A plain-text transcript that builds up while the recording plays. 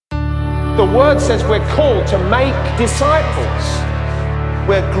The word says we're called to make disciples.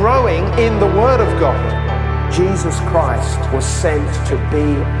 We're growing in the word of God. Jesus Christ was sent to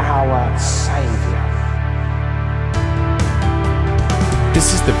be our Savior.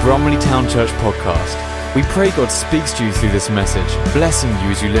 This is the Bromley Town Church podcast. We pray God speaks to you through this message, blessing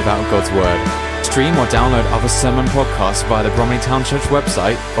you as you live out God's word. Stream or download other sermon podcasts via the Bromley Town Church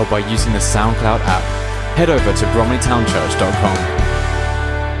website or by using the SoundCloud app. Head over to bromleytownchurch.com.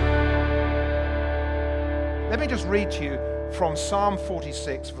 Let me just read to you from Psalm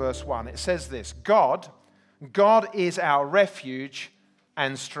 46, verse 1. It says this: God is our refuge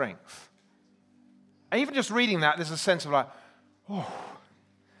and strength. And even just reading that, there's a sense of like, oh.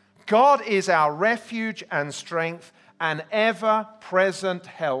 God is our refuge and strength, an ever-present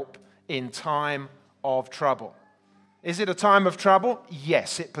help in time of trouble. Is it a time of trouble?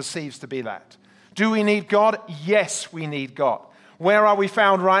 Yes, it perceives to be that. Do we need God? Yes, we need God. Where are we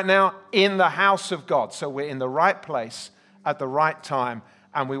found right now? In the house of God. So we're in the right place at the right time,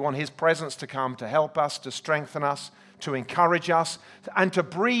 and we want His presence to come to help us, to strengthen us, to encourage us, and to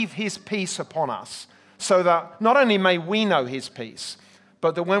breathe His peace upon us, so that not only may we know His peace,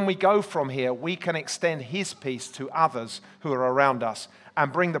 but that when we go from here, we can extend His peace to others who are around us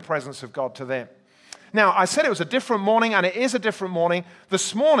and bring the presence of God to them. Now, I said it was a different morning, and it is a different morning.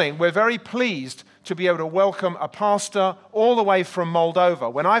 This morning, we're very pleased to be able to welcome a pastor all the way from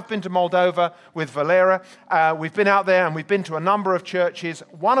Moldova. When I've been to Moldova with Valera, we've been out there and we've been to a number of churches.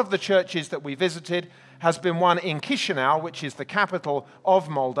 One of the churches that we visited has been one in Chisinau, which is the capital of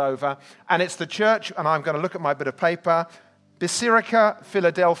Moldova. And it's the church, and I'm going to look at my bit of paper, Biserica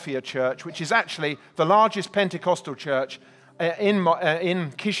Philadelphia Church, which is actually the largest Pentecostal church in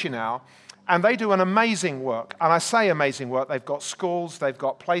Chisinau. And they do an amazing work. And I say amazing work. They've got schools. They've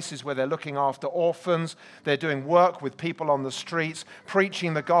got places where they're looking after orphans. They're doing work with people on the streets,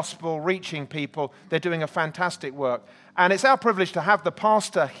 preaching the gospel, reaching people. They're doing a fantastic work. And it's our privilege to have the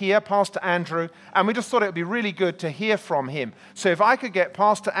pastor here, Pastor Andrew. And we just thought it would be really good to hear from him. So if I could get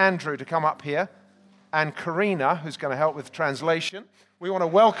Pastor Andrew to come up here, and Karina, who's going to help with translation, we want to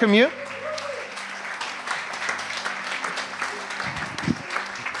welcome you.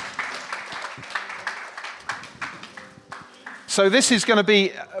 So this is going to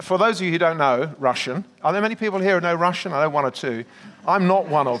be, for those of you who don't know Russian, are there many people here who know Russian? I know one or two. I'm not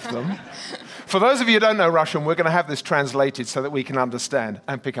one of them. For those of you who don't know Russian, we're going to have this translated so that we can understand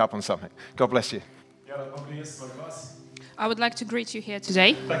and pick up on something. God bless you. I would like to greet you here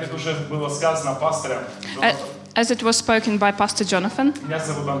today. As it was spoken by Pastor Jonathan,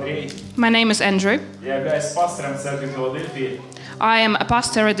 my name is Andrew. I am a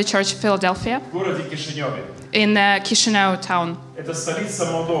pastor at the Church of Philadelphia in Chisinau town.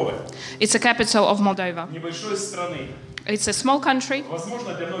 It's a capital of Moldova. It's a small country.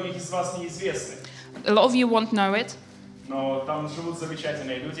 A lot of you won't know it.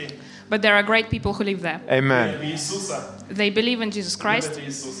 But there are great people who live there. Amen. They believe in Jesus Christ.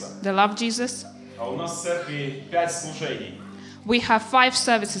 They love Jesus. We have 5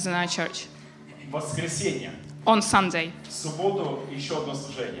 services in our church. On Sunday.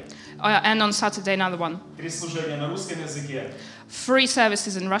 And on Saturday another one. 3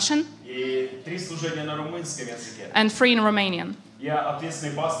 services in Russian. And 3 in Romanian.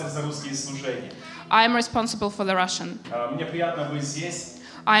 I am responsible for the Russian.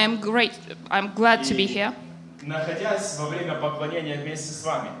 I'm glad to be here.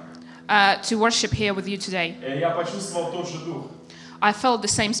 To worship here with you today. I felt the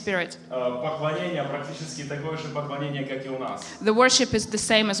same spirit. The worship is the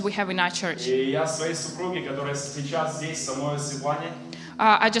same as we have in our church.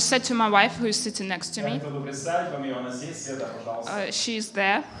 I just said to my wife, who is sitting next to me, she's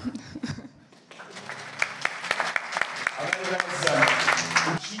there.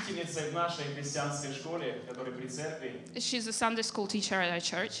 She's a Sunday school teacher at our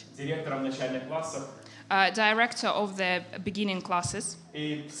church. Director of the beginning classes.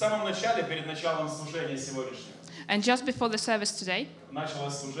 And just before the service today,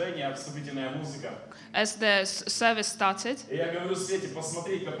 as the service started,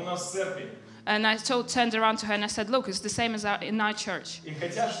 and I turned around to her and I said, look, it's the same as in our church.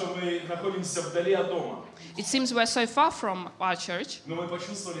 It seems we're so far from our church,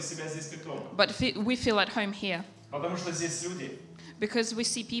 but we feel at home here. Because we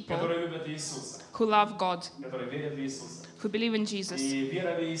see people who love God, who believe in Jesus,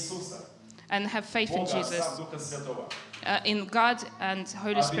 and have faith in Jesus, in God and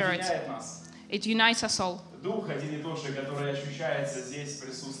Holy Spirit. It unites us all.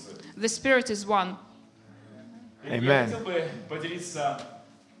 The Spirit is one. Amen.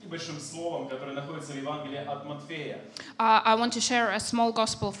 I want to share a small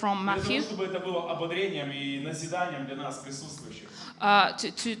gospel from Matthew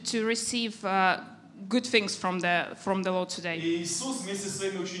to receive good things from the Lord today.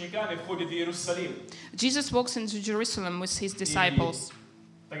 Jesus walks into Jerusalem with his disciples.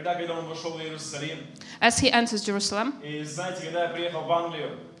 As he enters Jerusalem,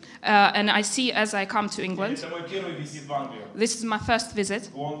 and I see as I come to England, this is my first visit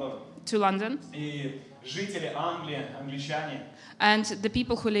to London. And the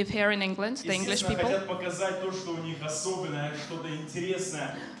people who live here in England, the English people,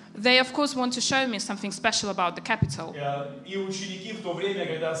 they of course want to show me something special about the capital.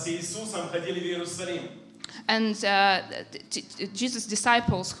 And Jesus'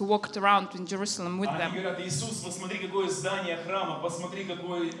 disciples who walked around in Jerusalem with them,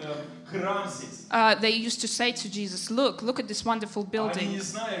 they used to say to Jesus, look at this wonderful building.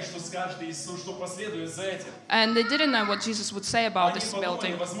 And they didn't know what Jesus would say about this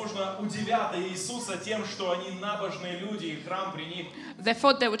building. They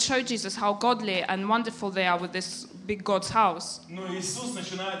thought they would show Jesus how godly and wonderful they are with this big God's house.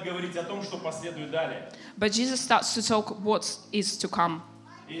 But Jesus starts to talk what is to come.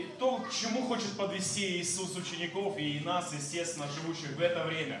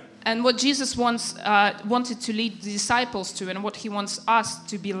 And what Jesus wanted to lead the disciples to, and what he wants us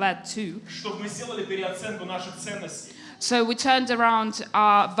to be led to. So we turned around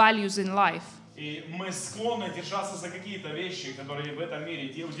our values in life. We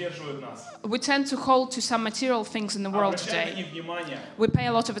tend to hold to some material things in the world today. We pay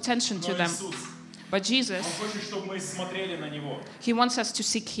a lot of attention to them. But Jesus, he wants us to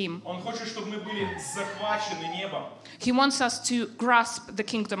seek him. He wants us to grasp the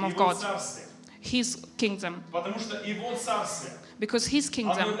kingdom of God, his kingdom. Because his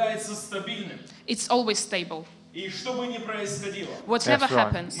kingdom, it's always stable. Whatever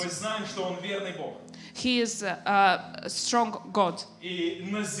happens, he is a strong God.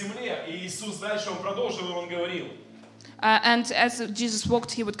 And as Jesus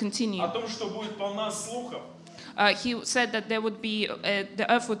walked, he would continue. He said that there would be the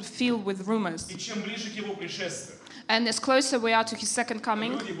earth would fill with rumors. And as closer we are to his second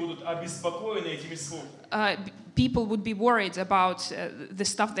coming, people would be worried about the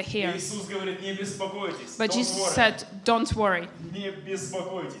stuff they hear. But Jesus said, don't worry.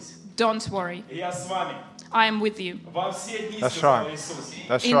 Don't worry. I am with you. That's right.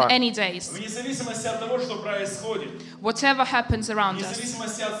 That's in right. any days. Whatever happens around us,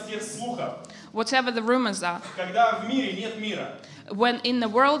 whatever the rumors are, when in the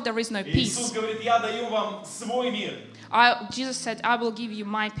world there is no peace, Jesus said, I will give you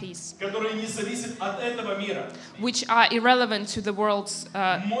my peace, which are irrelevant to the world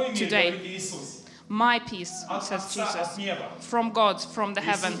today. My peace, says Jesus, from God, from the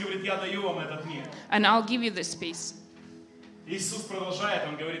heaven. And I'll give you this peace.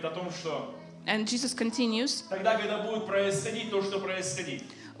 And Jesus continues,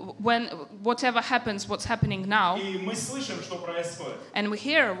 when whatever happens, what's happening now, and we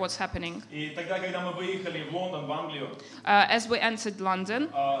hear what's happening, as we entered London,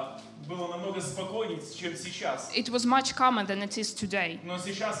 it was much calmer than it is today.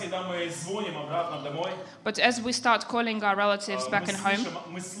 But as we start calling our relatives back in home,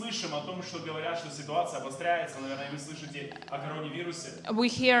 we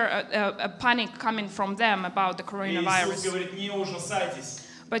hear a panic coming from them about the coronavirus.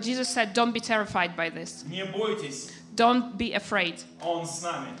 But Jesus said, don't be terrified by this. Don't be afraid.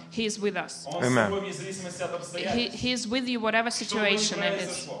 He is with us. Amen. He is with you whatever situation it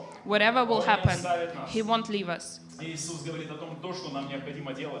is. Whatever will happen, he won't leave us.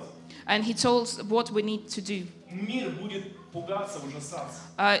 And he told us what we need to do.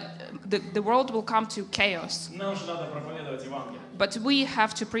 The world will come to chaos. But we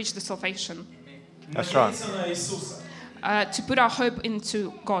have to preach the salvation. That's right. To put our hope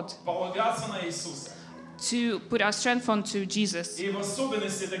into God. To put our strength onto Jesus.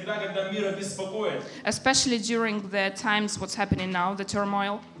 Especially during the times what's happening now, the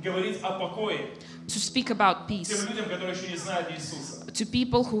turmoil. To speak about peace. To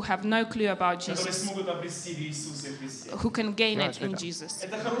people who have no clue about Jesus. Who can gain it in Jesus.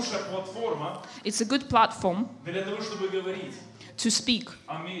 It's a good platform to speak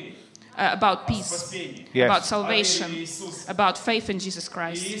about peace, about salvation, about faith in Jesus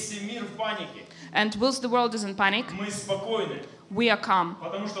Christ. And whilst the world is in panic, we are calm.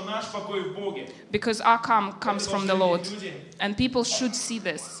 Because our calm comes from the Lord. And people should see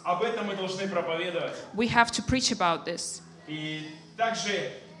this. We have to preach about this.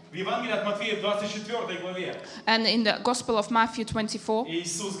 В Евангелии от Матфея в 24 главе And in the Gospel of Matthew 24,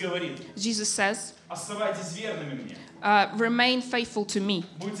 Иисус говорит: Jesus says, оставайтесь верными мне, remain faithful to me.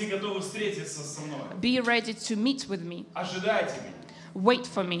 будьте готовы встретиться со мной, Be ready to meet with me. ожидайте меня, Wait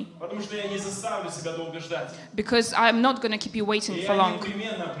for me. потому что я не заставлю себя долго ждать. Because I'm not going to keep you waiting И for я long.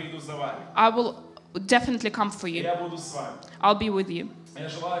 непременно приду за вами. I will definitely come for you. Я буду с вами. I'll be with you. Я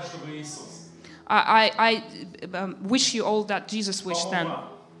желаю, чтобы Иисус I wish you all that Jesus wished помог them, вам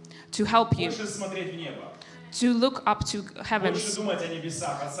to help you, больше смотреть в небо, to look up to больше heavens, думать о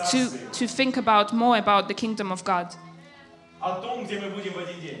небесах, о Царстве, to think about more about the kingdom of God, о том, где мы будем в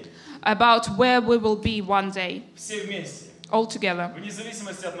один день, about where we will be one day, все вместе, all together. вне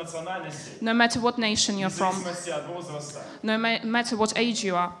зависимости от национальности, No matter what nation вне you're from, зависимости от возраста. no matter what age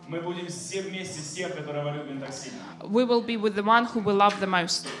you are, Мы будем все вместе с тем, которого любим так сильно. we will be with the one who we love the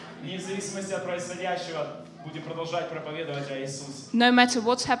most. Вне зависимости от происходящего, будем продолжать проповедовать о Иисусе. No matter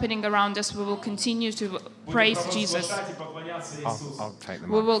what's happening around us, we will continue to praise Jesus. Провозглашать и поклоняться I'll Иисусу. take the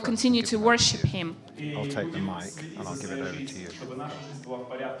We mic will first continue and to give it over worship to you. Him И I'll take the будем mic следить and I'll за give it своей over to жизнью, you. чтобы наша жизнь была в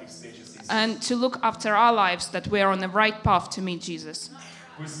порядке встречи с Иисусом. and to look after our lives that we are on the right path to meet Jesus.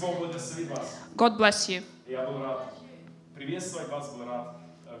 Пусть Бог благословит вас. God bless you. Я был рад приветствовать вас, был рад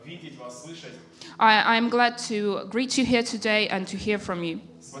видеть вас, слышать. I am glad to greet you here today and to hear from you.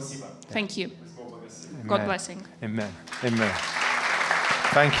 Спасибо. Thank you. Пусть Бог благословит. God Amen. blessing. Amen. Amen.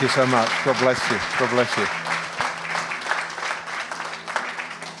 Thank you so much. God bless you. God bless you.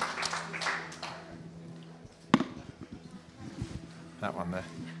 That one there.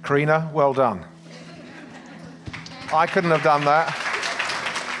 Karina, well done. I couldn't have done that.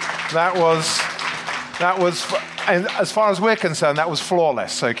 That was, and as far as we're concerned, that was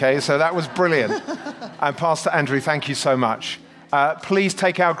flawless, okay? So that was brilliant. And Pastor Andrew, thank you so much. Please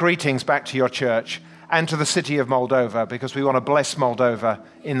take our greetings back to your church and to the city of Moldova, because we want to bless Moldova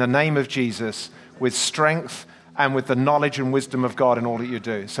in the name of Jesus with strength and with the knowledge and wisdom of God in all that you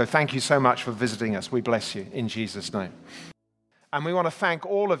do. So thank you so much for visiting us. We bless you in Jesus' name. And we want to thank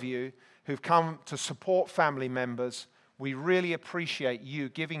all of you who've come to support family members. We really appreciate you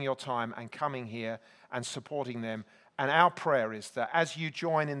giving your time and coming here and supporting them. And our prayer is that as you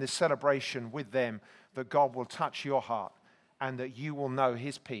join in this celebration with them, that God will touch your heart and that you will know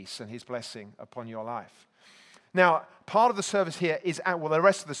His peace and His blessing upon your life. Now, part of the service here is, well, the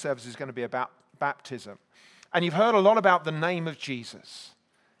rest of the service is going to be about baptism. And you've heard a lot about the name of Jesus.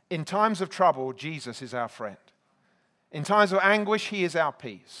 In times of trouble, Jesus is our friend. In times of anguish, He is our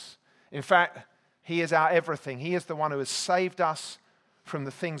peace. In fact, He is our everything. He is the one who has saved us from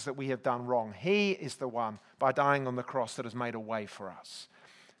the things that we have done wrong. He is the one, by dying on the cross, that has made a way for us.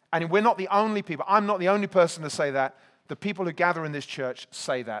 And we're not the only people. I'm not the only person to say that. The people who gather in this church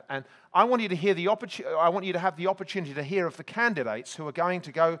say that. And I want you to hear I want you to have the opportunity to hear of the candidates who are going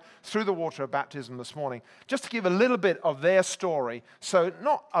to go through the water of baptism this morning, just to give a little bit of their story. So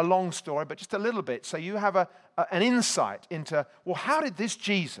not a long story, but just a little bit. So you have an insight into, well, how did this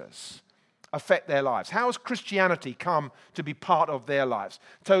Jesus affect their lives? How has Christianity come to be part of their lives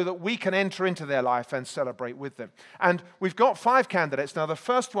so that we can enter into their life and celebrate with them? And we've got 5 candidates. Now, the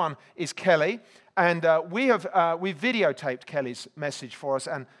first one is Kelly, and we've videotaped Kelly's message for us,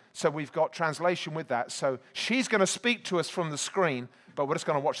 and so we've got translation with that. So she's going to speak to us from the screen, but we're just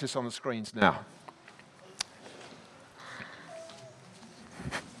going to watch this on the screens now.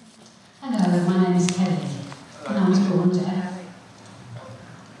 Hello, my name is Kelly, and I was born deaf.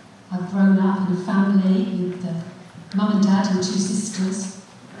 I've grown up in a family with mum and dad and 2 sisters.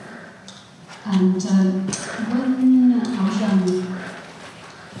 And when I was young,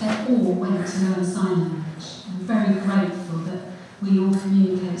 they all went to learn sign language. I'm very grateful that we all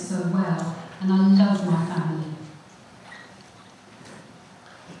communicate so well, and I love my family.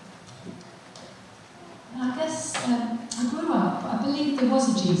 And I guess I grew up, I believed there was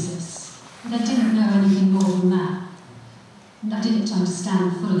a Jesus, but I didn't know anything more than that. And I didn't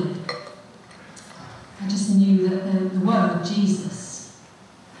understand fully. I just knew that the word Jesus.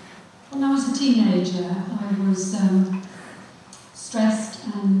 When I was a teenager, I was stressed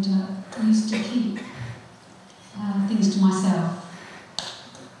and used to keep things to myself.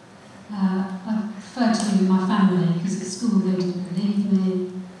 I preferred to be with my family because at school they didn't believe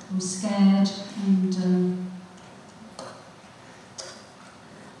me. I was scared and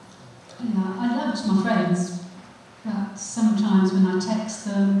I loved my friends, but sometimes when I text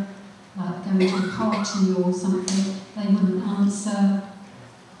them, like going to a party or something, they wouldn't answer.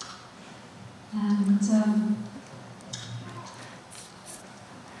 And sometimes,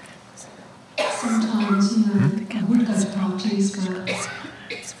 I would go to parties, but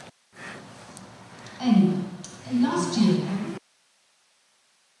anyway, last year,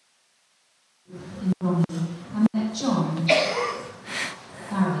 in Bromley, I met John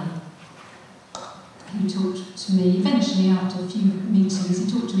Barry, who talked to me, eventually after a few meetings,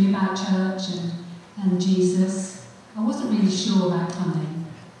 he talked to me about church and Jesus. I wasn't really sure about coming.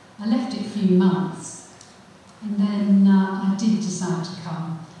 I left it a few months, and then I did decide to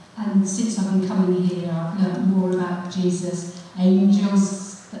come. And since I've been coming here, I've learnt more about Jesus,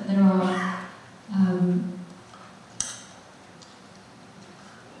 angels, that there are.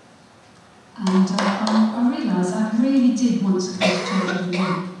 I realised I really did want to go to church every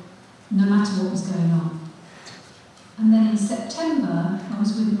week, no matter what was going on. And then in September, I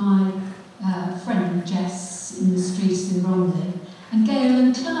was with my friend Jess in the streets in Bromley, and Gail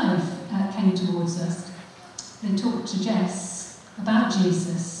and Clive came towards us. They talked to Jess about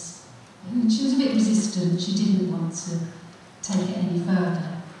Jesus, and she was a bit resistant. She didn't want to take it any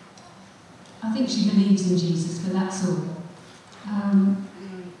further. I think she believes in Jesus, but that's all.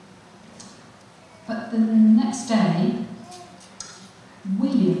 But the next day,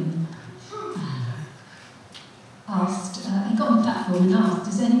 William asked, he got on the platform and asked,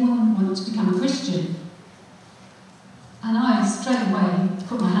 does anyone want to become a Christian? And I straight away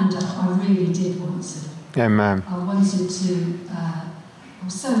put my hand up. I really did want to. Amen. I wanted to, I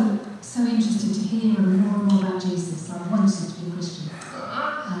was so interested to hear more and more about Jesus. I wanted to be a Christian.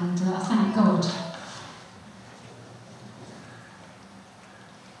 And I thank God.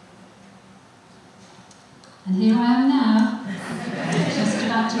 And here I am now, just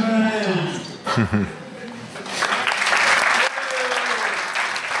about to be baptised.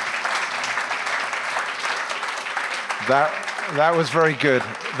 That was very good,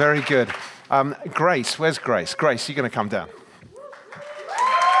 very good. Grace, where's Grace? Grace, you're going to come down.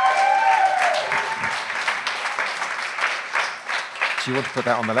 Do you want to put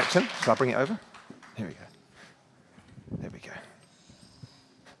that on the lectern? Shall I bring it over? Here we go. There we go.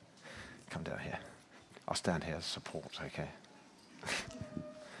 Come down here. I'll stand here as support, okay?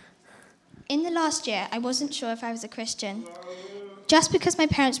 In the last year, I wasn't sure if I was a Christian. Just because my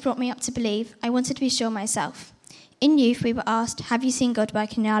parents brought me up to believe, I wanted to be sure myself. In youth, we were asked, have you seen God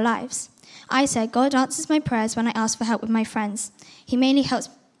working in our lives? I said, God answers my prayers when I ask for help with my friends. He mainly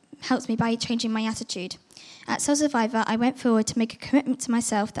helps me by changing my attitude. At Soul Survivor, I went forward to make a commitment to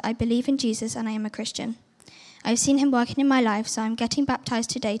myself that I believe in Jesus and I am a Christian. I've seen him working in my life, so I'm getting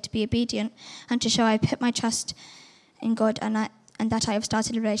baptised today to be obedient and to show I put my trust in God and that I have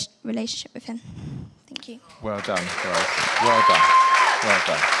started a relationship with him. Thank you. Well done, guys. Well done. Well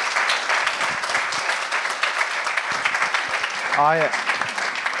done.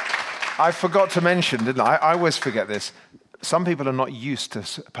 I forgot to mention, didn't I? I always forget this. Some people are not used to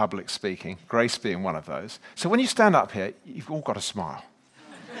public speaking, Grace being one of those. So when you stand up here, you've all got to smile.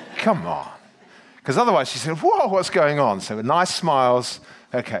 Come on. Because otherwise she said, whoa, what's going on? So nice smiles.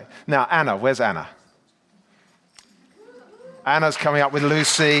 Okay. Now, Anna, where's Anna? Anna's coming up with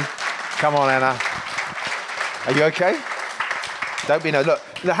Lucy. Come on, Anna. Are you okay? Don't be no. Look,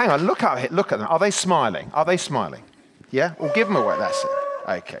 hang on. Look up here. Look at them. Are they smiling? Are they smiling? Yeah? Well, give them away. That's it.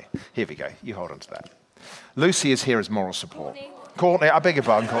 Okay. Here we go. You hold on to that. Lucy is here as moral support. Courtney, I beg your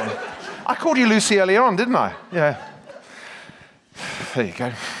pardon, Courtney. I called you Lucy earlier on, didn't I? Yeah. There you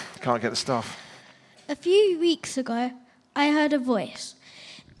go. Can't get the stuff. A few weeks ago, I heard a voice.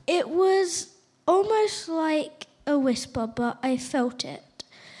 It was almost like a whisper, but I felt it.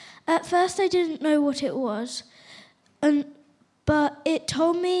 At first, I didn't know what it was, but it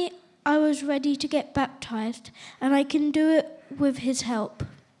told me I was ready to get baptized, and I can do it with his help.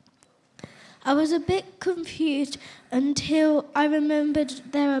 I was a bit confused until I remembered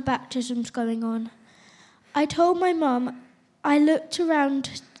there were baptisms going on. I told my mum. I looked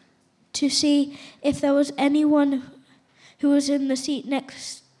around to see if there was anyone who was in the seat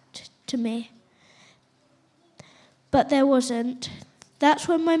next to me. But there wasn't. That's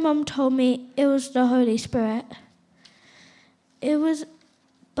when my mum told me it was the Holy Spirit.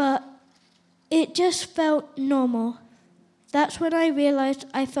 But it just felt normal. That's when I realised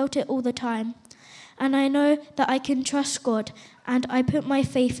I felt it all the time. And I know that I can trust God, and I put my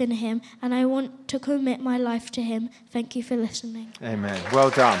faith in him, and I want to commit my life to him. Thank you for listening. Amen. Well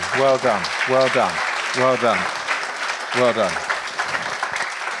done. Well done. Well done. Well done. Well done.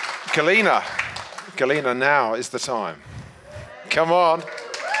 Galina, now is the time. Come on.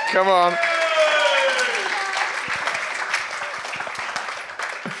 Come on.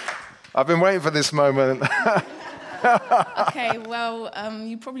 I've been waiting for this moment. Okay, well,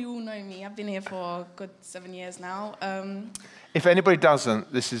 you probably all know me. I've been here for a good 7 years now. If anybody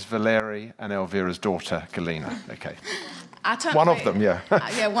doesn't, this is Valerie and Elvira's daughter, Galina. Okay. One of them, yeah.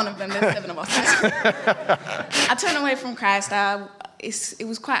 Yeah, one of them. There's 7 of us. I turned away from Christ. it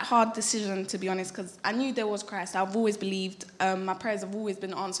was quite a hard decision, to be honest, because I knew there was Christ. I've always believed. My prayers have always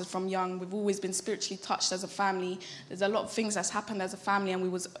been answered from young. We've always been spiritually touched as a family. There's a lot of things that's happened as a family, and we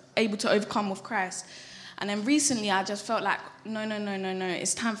was able to overcome with Christ. And then recently, I just felt like, no.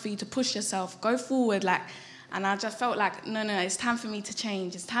 It's time for you to push yourself, go forward, And I just felt like, no, it's time for me to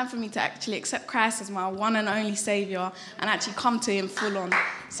change. It's time for me to actually accept Christ as my one and only Saviour and actually come to him full on.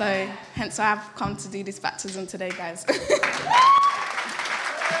 So, hence I've come to do this baptism today, guys.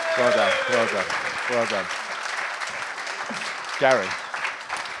 Well done. Gary.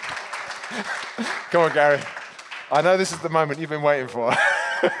 Come on, Gary. I know this is the moment you've been waiting for.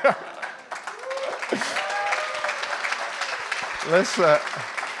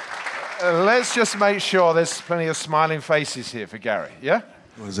 Let's just make sure there's plenty of smiling faces here for Gary, yeah?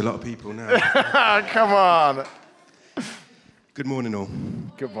 Well, there's a lot of people now. Come on. Good morning, all.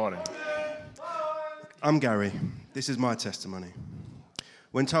 Good morning. I'm Gary. This is my testimony.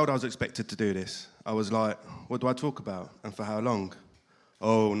 When told I was expected to do this, I was like, what do I talk about and for how long?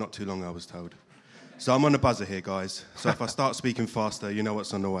 Oh, not too long, I was told. So I'm on the buzzer here, guys. So if I start speaking faster, you know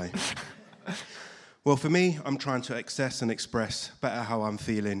what's on the way. Well, for me, I'm trying to access and express better how I'm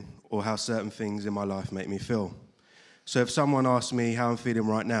feeling or how certain things in my life make me feel. So if someone asks me how I'm feeling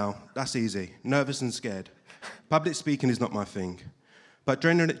right now, that's easy. Nervous and scared. Public speaking is not my thing. But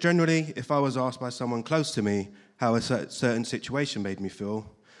generally, if I was asked by someone close to me how a certain situation made me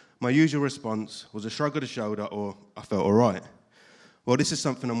feel, my usual response was a shrug of the shoulder or I felt all right. Well, this is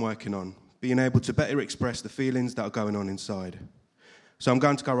something I'm working on, being able to better express the feelings that are going on inside. So I'm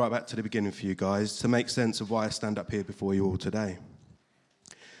going to go right back to the beginning for you guys to make sense of why I stand up here before you all today.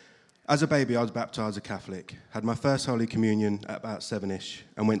 As a baby, I was baptised a Catholic, had my first Holy Communion at about 7-ish,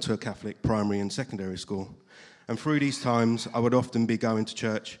 and went to a Catholic primary and secondary school. And through these times, I would often be going to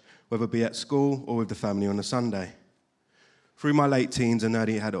church, whether it be at school or with the family on a Sunday. Through my late teens and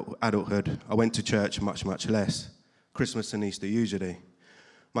early adulthood, I went to church much, much less. Christmas and Easter usually.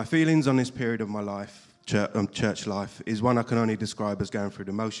 My feelings on this period of my life, church life, is one I can only describe as going through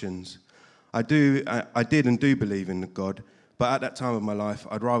the motions. I did and do believe in God, but at that time of my life,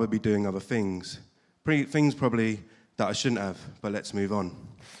 I'd rather be doing other things. Things probably that I shouldn't have, but let's move on.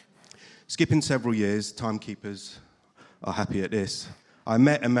 Skipping several years, timekeepers are happy at this. I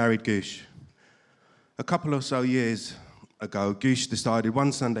met and married Goosh. A couple or so years ago, Goosh decided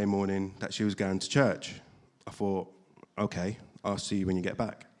one Sunday morning that she was going to church. I thought, okay, I'll see you when you get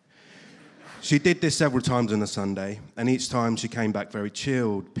back. She did this several times on a Sunday, and each time she came back very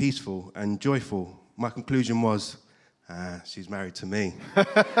chilled, peaceful, and joyful. My conclusion was, she's married to me.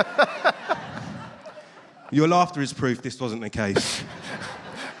 Your laughter is proof this wasn't the case.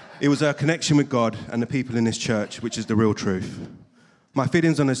 It was her connection with God and the people in this church, which is the real truth. My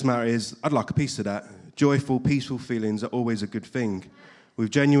feelings on this matter is, I'd like a piece of that. Joyful, peaceful feelings are always a good thing.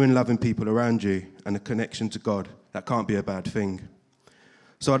 With genuine, loving people around you and a connection to God, that can't be a bad thing.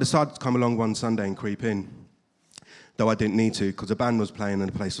 So I decided to come along one Sunday and creep in, though I didn't need to because the band was playing and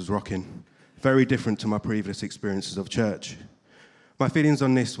the place was rocking. Very different to my previous experiences of church. My feelings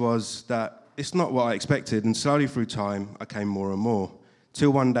on this was that it's not what I expected, and slowly through time, I came more and more,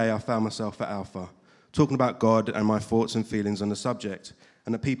 till one day I found myself at Alpha, talking about God and my thoughts and feelings on the subject,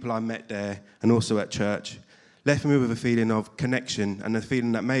 and the people I met there and also at church left me with a feeling of connection and a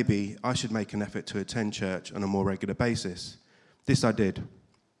feeling that maybe I should make an effort to attend church on a more regular basis. This I did.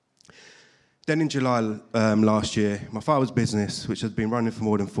 Then in July last year, my father's business, which has been running for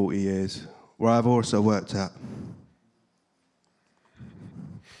more than 40 years, where I've also worked at,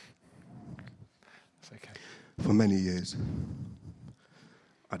 for many years.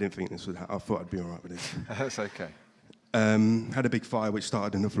 I didn't think this would happen. I thought I'd be all right with this. That's okay. Had a big fire which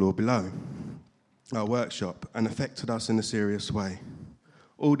started in the floor below our workshop and affected us in a serious way.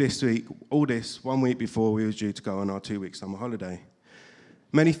 All this 1 week before we were due to go on our 2-week summer holiday.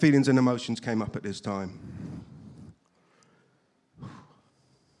 Many feelings and emotions came up at this time.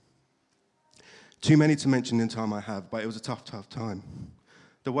 Too many to mention in time I have, but it was a tough time.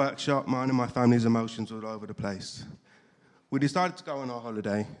 The workshop, mine and my family's emotions were all over the place. We decided to go on our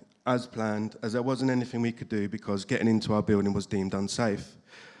holiday as planned, as there wasn't anything we could do because getting into our building was deemed unsafe.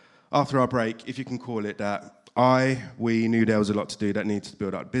 After our break, if you can call it that, we knew there was a lot to do that needed to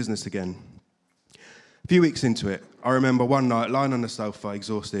build up business again. A few weeks into it, I remember one night lying on the sofa,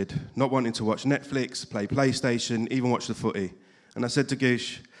 exhausted, not wanting to watch Netflix, play PlayStation, even watch the footy. And I said to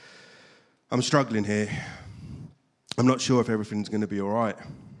Goosh, I'm struggling here. I'm not sure if everything's going to be all right.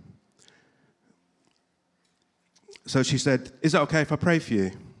 So she said, is it okay if I pray for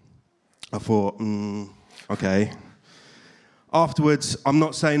you? I thought, okay. Afterwards, I'm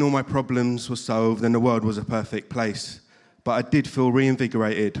not saying all my problems were solved and the world was a perfect place, but I did feel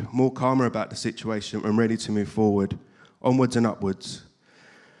reinvigorated, more calmer about the situation and ready to move forward, onwards and upwards.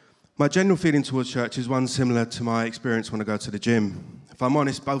 My general feeling towards church is one similar to my experience when I go to the gym. If I'm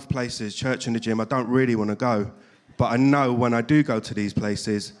honest, both places, church and the gym, I don't really want to go. But I know when I do go to these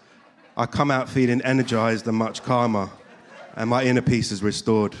places, I come out feeling energised and much calmer, and my inner peace is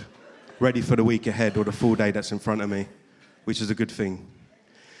restored, ready for the week ahead or the full day that's in front of me, which is a good thing.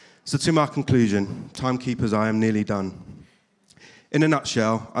 So to my conclusion, timekeepers, I am nearly done. In a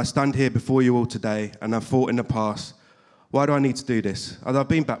nutshell, I stand here before you all today, and I've thought in the past, why do I need to do this? I've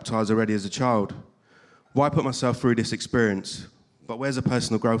been baptised already as a child. Why put myself through this experience? But where's the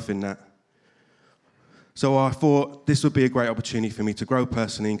personal growth in that? So I thought this would be a great opportunity for me to grow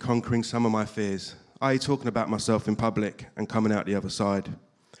personally in conquering some of my fears, i.e. talking about myself in public and coming out the other side.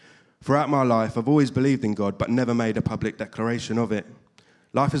 Throughout my life, I've always believed in God, but never made a public declaration of it.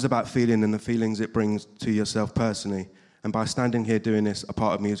 Life is about feeling and the feelings it brings to yourself personally, and by standing here doing this, a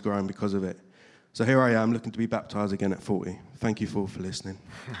part of me is growing because of it. So here I am, looking to be baptised again at 40. Thank you all for listening.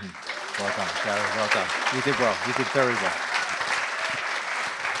 Well done, Gary, well done. You did well, you did very well.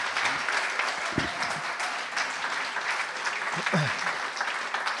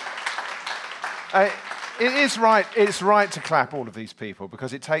 It's right to clap all of these people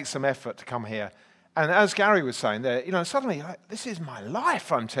because it takes some effort to come here. And as Gary was saying there, suddenly, this is my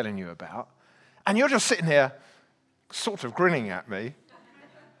life I'm telling you about. And you're just sitting here sort of grinning at me.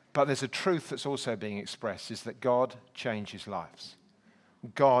 But there's a truth that's also being expressed, is that God changes lives.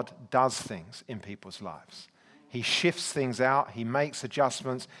 God does things in people's lives. He shifts things out. He makes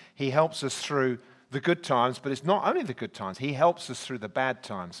adjustments. He helps us through the good times, but it's not only the good times. He helps us through the bad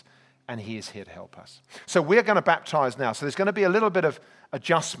times, and he is here to help us. So we're going to baptize now. So there's going to be a little bit of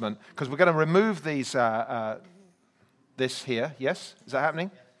adjustment because we're going to remove these, this here. Yes? Is that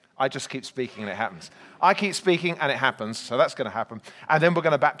happening? I just keep speaking and it happens. I keep speaking and it happens, so that's going to happen. And then we're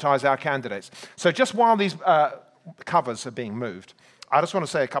going to baptize our candidates. So just while these covers are being moved, I just want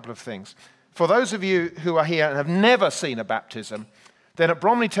to say a couple of things. For those of you who are here and have never seen a baptism, then at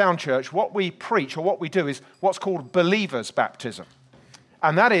Bromley Town Church, what we preach or what we do is what's called believers' baptism.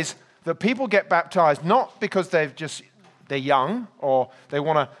 And that is that people get baptized not because they're young or they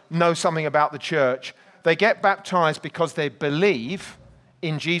want to know something about the church. They get baptized because they believe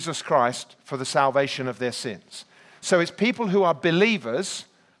in Jesus Christ for the salvation of their sins. So it's people who are believers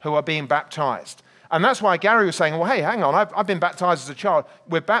who are being baptized. And that's why Gary was saying, well, hey, hang on, I've been baptized as a child.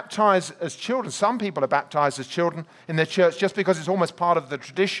 We're baptized as children. Some people are baptized as children in their church just because it's almost part of the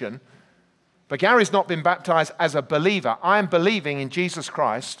tradition. But Gary's not been baptized as a believer. I am believing in Jesus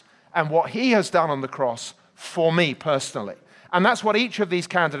Christ and what he has done on the cross for me personally. And that's what each of these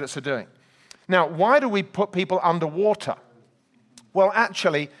candidates are doing. Now, why do we put people underwater? Well,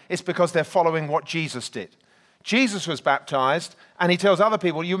 actually, it's because they're following what Jesus did. Jesus was baptized, and he tells other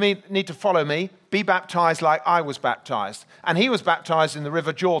people, you need to follow me, be baptized like I was baptized. And he was baptized in the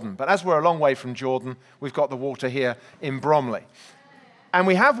River Jordan. But as we're a long way from Jordan, we've got the water here in Bromley. And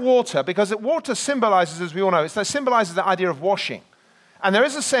we have water because water symbolizes, as we all know, it symbolizes the idea of washing. And there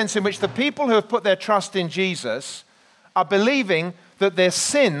is a sense in which the people who have put their trust in Jesus are believing that their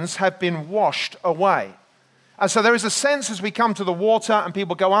sins have been washed away. And so there is a sense as we come to the water and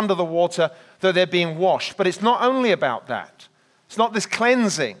people go under the water that they're being washed. But it's not only about that. It's not this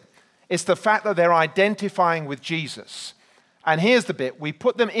cleansing. It's the fact that they're identifying with Jesus. And here's the bit. We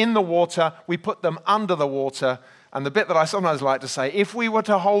put them in the water. We put them under the water. And the bit that I sometimes like to say, if we were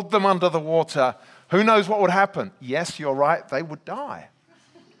to hold them under the water, who knows what would happen? Yes, you're right. They would die.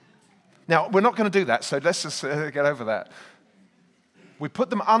 Now, we're not going to do that. So let's just get over that. We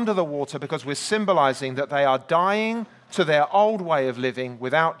put them under the water because we're symbolizing that they are dying to their old way of living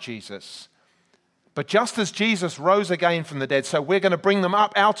without Jesus. But just as Jesus rose again from the dead, so we're going to bring them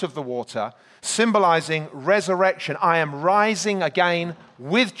up out of the water, symbolizing resurrection. I am rising again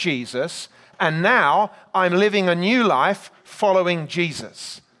with Jesus, and now I'm living a new life following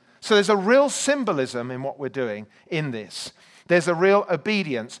Jesus. So there's a real symbolism in what we're doing in this. There's a real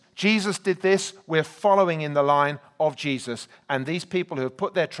obedience. Jesus did this. We're following in the line of Jesus. And these people who have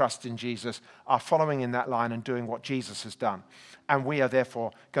put their trust in Jesus are following in that line and doing what Jesus has done. And we are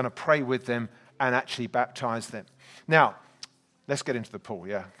therefore going to pray with them and actually baptize them. Now, let's get into the pool.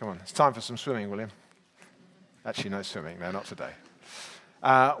 Yeah, come on. It's time for some swimming, William. Actually, no swimming. No, not today.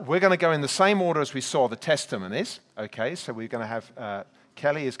 We're going to go in the same order as we saw the testimonies. Okay, so we're going to have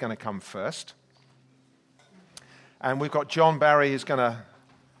Kelly is going to come first. And we've got John Barry who's going to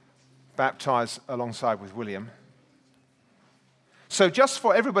baptize alongside with William. So just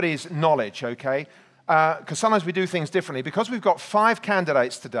for everybody's knowledge, okay, because sometimes we do things differently. Because we've got 5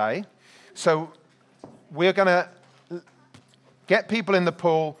 candidates today, so we're going to Get people in the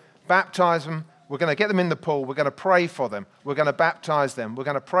pool, baptize them. We're going to get them in the pool. We're going to pray for them. We're going to baptize them. We're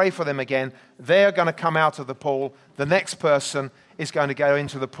going to pray for them again. They're going to come out of the pool. The next person is going to go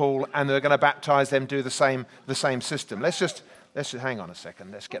into the pool, and they're going to baptize them, do the same system. Let's just hang on a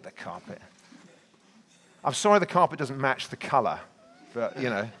second. Let's get the carpet. I'm sorry the carpet doesn't match the color, but,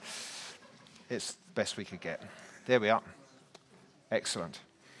 it's the best we could get. There we are. Excellent.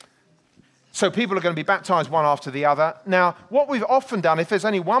 So people are going to be baptized one after the other. Now, what we've often done, if there's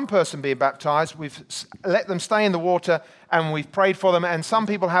only one person being baptized, we've let them stay in the water and we've prayed for them. And some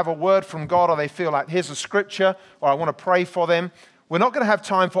people have a word from God, or they feel like, here's a scripture, or I want to pray for them. We're not going to have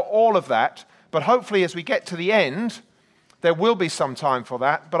time for all of that, but hopefully as we get to the end, there will be some time for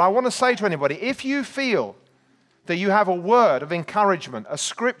that. But I want to say to anybody, if you feel that you have a word of encouragement, a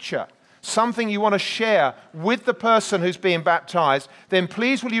scripture, something you want to share with the person who's being baptized, then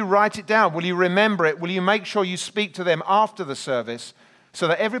please will you write it down? Will you remember it? Will you make sure you speak to them after the service so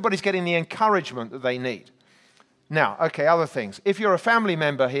that everybody's getting the encouragement that they need? Now, okay, other things. If you're a family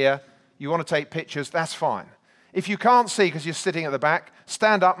member here, you want to take pictures, that's fine. If you can't see because you're sitting at the back,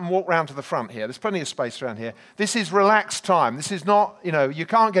 stand up and walk round to the front here. There's plenty of space around here. This is relaxed time. This is not, you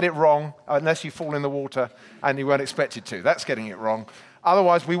can't get it wrong unless you fall in the water and you weren't expected to. That's getting it wrong.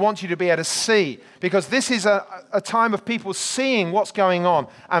 Otherwise, we want you to be able to see, because this is a time of people seeing what's going on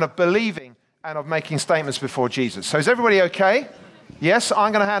and of believing and of making statements before Jesus. So is everybody okay? Yes,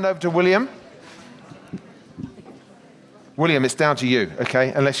 I'm going to hand over to William. William, it's down to you,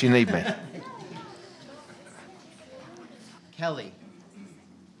 okay, unless you need me. Kelly,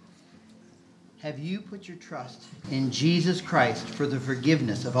 have you put your trust in Jesus Christ for the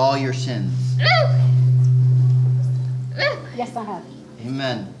forgiveness of all your sins? Yes, I have.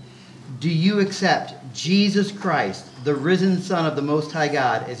 Amen. Do you accept Jesus Christ, the risen Son of the Most High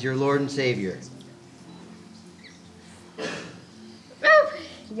God, as your Lord and Savior?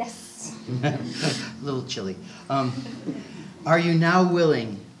 Yes. A little chilly. Are you now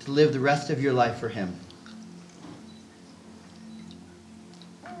willing to live the rest of your life for Him?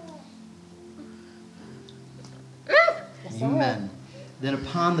 Yes, Amen. Then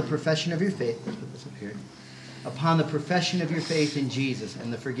upon the profession of your faith, let's put this up here. Upon the profession of your faith in Jesus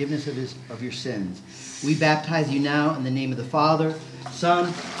and the forgiveness of your sins, we baptize you now in the name of the Father,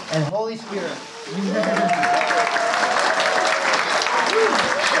 Son, and Holy Spirit.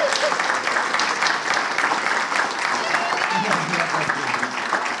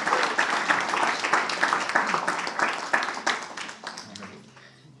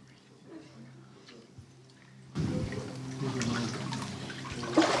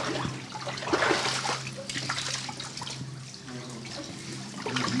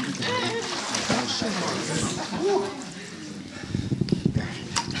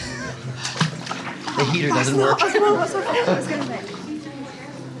 The heater doesn't work. What's I was going to say?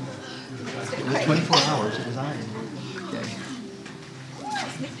 It was 24 hours. It was on. Okay.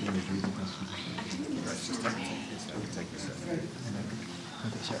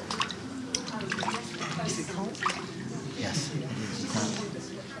 Yes.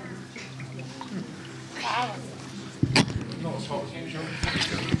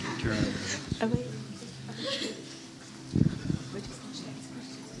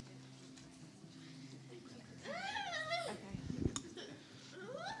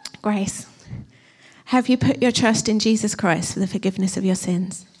 Grace, have you put your trust in Jesus Christ for the forgiveness of your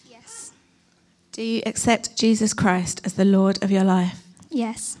sins? Yes. Do you accept Jesus Christ as the Lord of your life?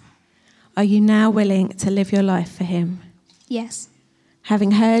 Yes. Are you now willing to live your life for Him? Yes.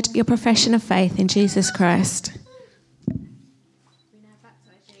 Having heard your profession of faith in Jesus Christ, We now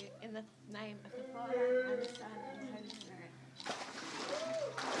baptize you in the name of the Father, and the Son, and the Holy Spirit.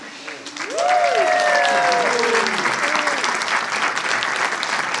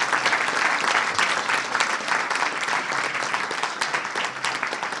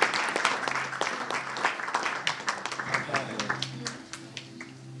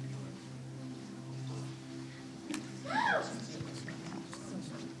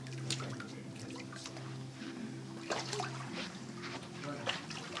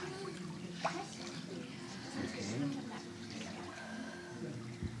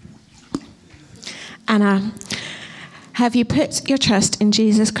 Anna, have you put your trust in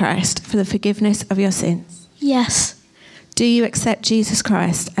Jesus Christ for the forgiveness of your sins? Yes. Do you accept Jesus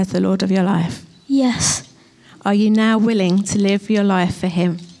Christ as the Lord of your life? Yes. Are you now willing to live your life for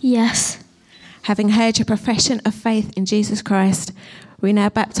Him? Yes. Having heard your profession of faith in Jesus Christ, we now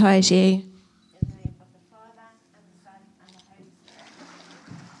baptize you.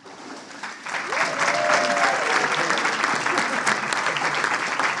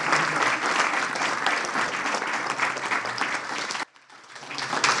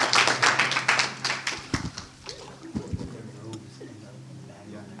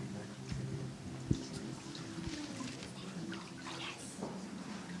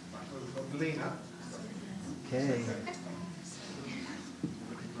 Galina. Okay.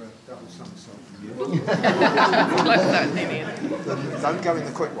 Double somersault from you. Don't go in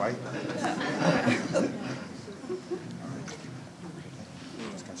the quick way.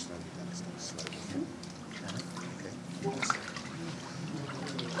 Let's go slowly. Let's go slowly.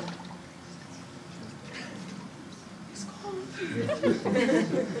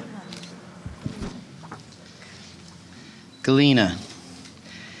 Galina,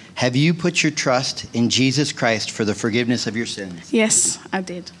 have you put your trust in Jesus Christ for the forgiveness of your sins? Yes, I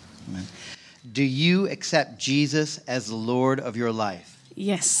did. Amen. Do you accept Jesus as the Lord of your life?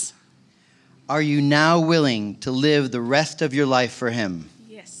 Yes. Are you now willing to live the rest of your life for Him?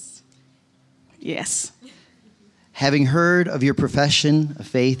 Yes. Yes. Having heard of your profession of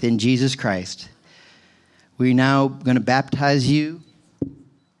faith in Jesus Christ, we're now going to baptize you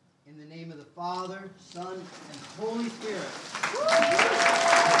in the name of the Father, Son, and Holy Spirit.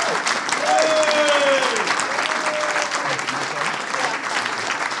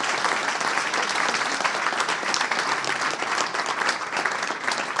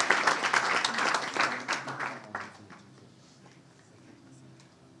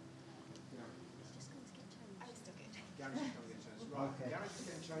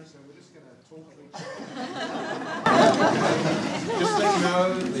 Just let you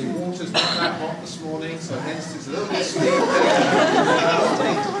know, the water's not that hot this morning, so hence it's a little bit steep.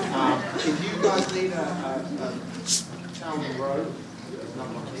 If you guys need a towel and robe, there's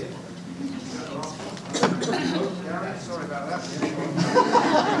none up here. Oh, Gary, sorry about that.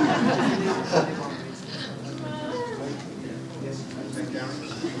 Yes, thank Gary.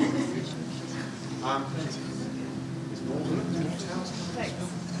 Is more towels? Thanks.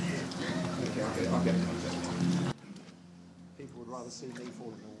 Okay, I'll get them. People would rather see me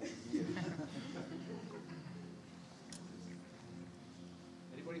fall than you.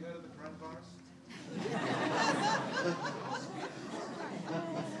 Anybody heard of the coronavirus? You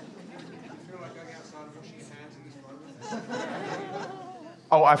feel like going outside and washing your hands in this moment?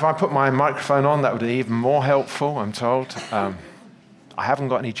 Oh, if I put my microphone on, that would be even more helpful, I'm told. I haven't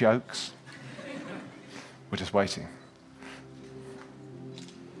got any jokes. We're just waiting.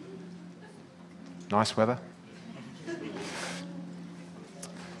 Nice weather.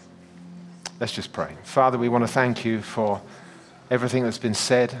 Let's just pray. Father, we want to thank you for everything that's been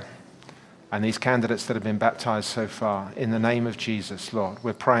said and these candidates that have been baptized so far. In the name of Jesus, Lord,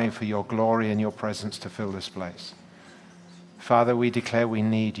 we're praying for your glory and your presence to fill this place. Father, we declare we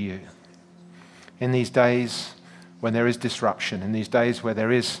need you. In these days when there is disruption, in these days where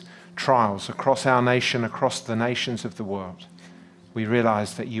there is trials across our nation, across the nations of the world, we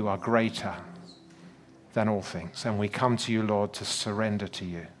realize that you are greater than all things. And we come to you, Lord, to surrender to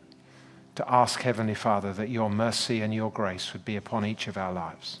you, to ask, Heavenly Father, that your mercy and your grace would be upon each of our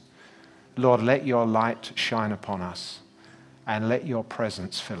lives. Lord, let your light shine upon us and let your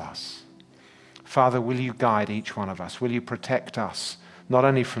presence fill us. Father, will you guide each one of us? Will you protect us, not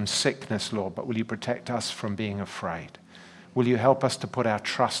only from sickness, Lord, but will you protect us from being afraid? Will you help us to put our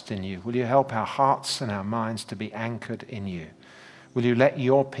trust in you? Will you help our hearts and our minds to be anchored in you? Will you let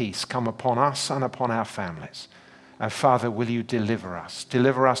your peace come upon us and upon our families? And Father, will you deliver us?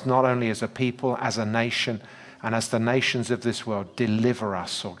 Deliver us not only as a people, as a nation, and as the nations of this world. Deliver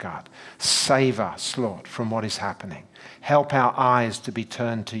us, oh God. Save us, Lord, from what is happening. Help our eyes to be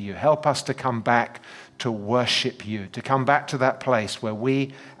turned to you. Help us to come back to worship you, to come back to that place where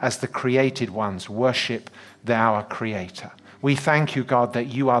we, as the created ones, worship our Creator. We thank you, God, that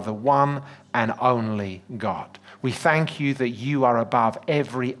you are the one and only God. We thank you that you are above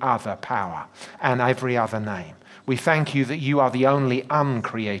every other power and every other name. We thank you that you are the only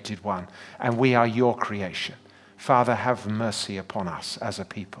uncreated one, and we are your creation. Father, have mercy upon us as a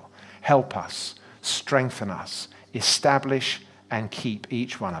people. Help us, strengthen us, establish and keep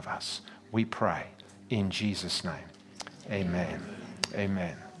each one of us. We pray in Jesus' name. Amen.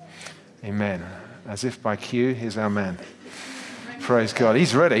 Amen. Amen. As if by cue, here's our man. Praise God.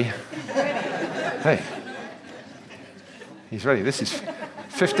 He's ready. Hey. He's ready. This is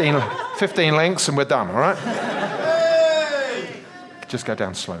 15 lengths and we're done, all right? Just go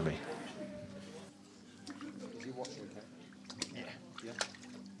down slowly.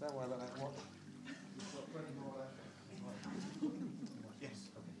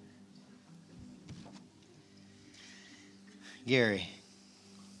 Gary,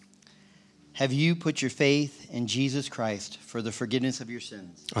 have you put your faith in Jesus Christ for the forgiveness of your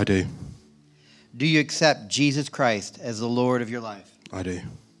sins? I do. Do you accept Jesus Christ as the Lord of your life? I do.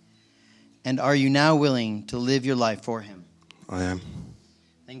 And are you now willing to live your life for him? I am.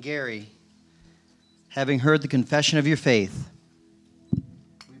 And Gary, having heard the confession of your faith,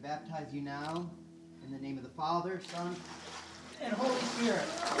 we baptize baptize you now in the name of the Father, Son, and Holy Spirit.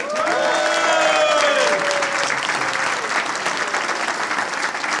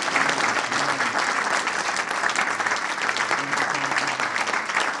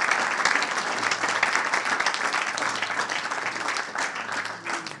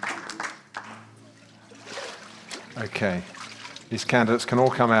 Okay, these candidates can all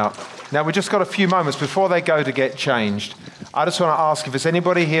come out. Now, we've just got a few moments before they go to get changed. I just want to ask if there's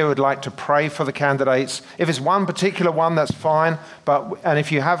anybody here who would like to pray for the candidates. If it's one particular one, that's fine. And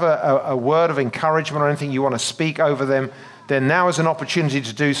if you have a word of encouragement or anything you want to speak over them, then now is an opportunity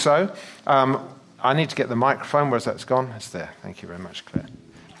to do so. I need to get the microphone. Where's that gone? It's there. Thank you very much, Claire.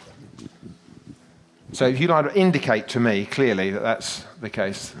 So if you'd like to indicate to me clearly that that's the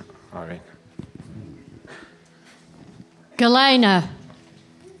case, Irene. Galena,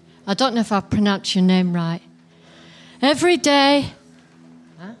 I don't know if I pronounced your name right. Every day,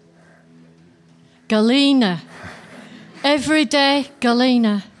 Galena. Every day,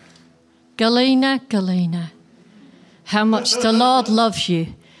 Galena. Galena, Galena. How much the Lord loves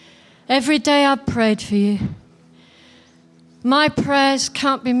you. Every day I've prayed for you. My prayers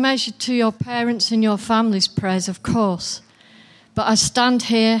can't be measured to your parents and your family's prayers, of course. But I stand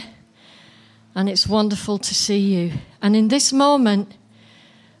here and it's wonderful to see you. And in this moment,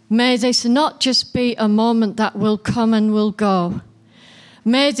 may this not just be a moment that will come and will go.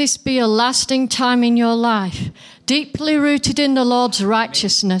 May this be a lasting time in your life, deeply rooted in the Lord's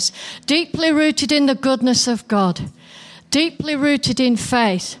righteousness, deeply rooted in the goodness of God, deeply rooted in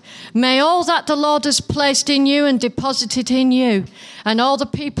faith. May all that the Lord has placed in you and deposited in you and all the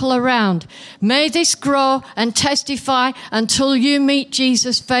people around, may this grow and testify until you meet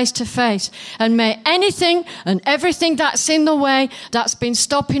Jesus face to face. And may anything and everything that's in the way, that's been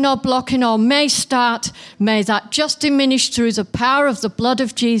stopping or blocking or may start, may that just diminish through the power of the blood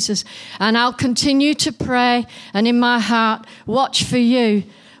of Jesus. And I'll continue to pray and in my heart watch for you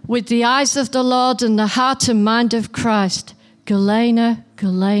with the eyes of the Lord and the heart and mind of Christ. Galena,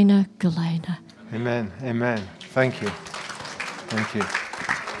 Galena, Galena. Amen, amen. Thank you. Thank you.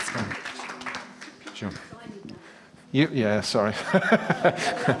 Sure. Sorry.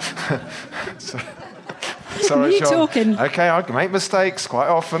 Sorry, Me Sean. talking. Okay, I can make mistakes quite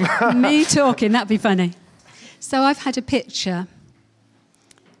often. Me talking, that'd be funny. So I've had a picture.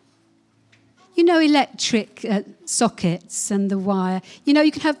 You know, electric sockets and the wire. You know,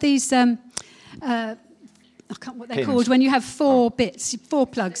 you can have these, I can't what they're Pins. called, when you have four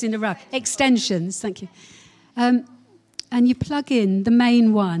plugs in a row. Extensions, thank you. And you plug in the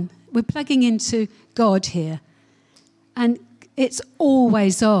main one. We're plugging into God here. And it's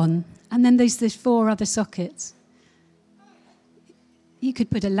always on. And then there's 4 other sockets. You could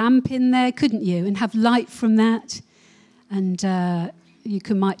put a lamp in there, couldn't you? And have light from that. And you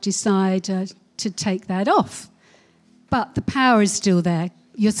might decide to take that off. But the power is still there.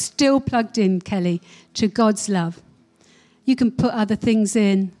 You're still plugged in, Kelly, to God's love. You can put other things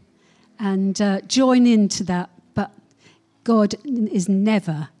in and join into that, but God is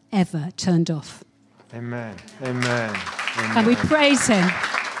never, ever turned off. Amen. Amen. Amen. And we praise him.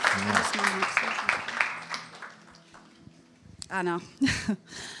 Anna.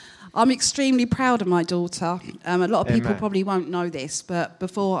 I'm extremely proud of my daughter. A lot of people Amen. probably won't know this, but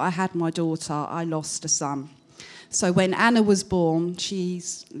before I had my daughter, I lost a son. So when Anna was born,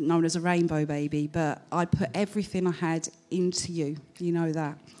 she's known as a rainbow baby, but I put everything I had into you. You know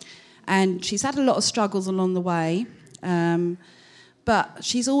that. And she's had a lot of struggles along the way, but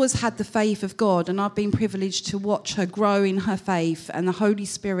she's always had the faith of God, and I've been privileged to watch her grow in her faith and the Holy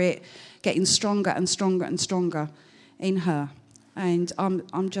Spirit getting stronger and stronger and stronger in her. And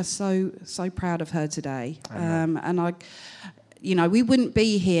I'm just so proud of her today. And we wouldn't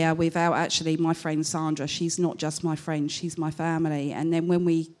be here without actually my friend Sandra. She's not just my friend, she's my family. And then when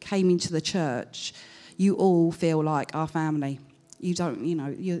we came into the church, you all feel like our family. You don't,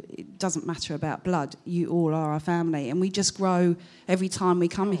 it doesn't matter about blood. You all are our family. And we just grow every time we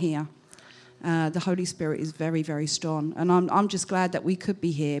come here. The Holy Spirit is very, very strong. And I'm just glad that we could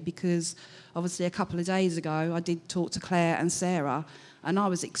be here because obviously a couple of days ago I did talk to Claire and Sarah and I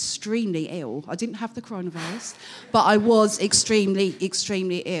was extremely ill. I didn't have the coronavirus, but I was extremely,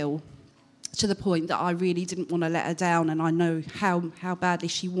 extremely ill to the point that I really didn't want to let her down, and I know how badly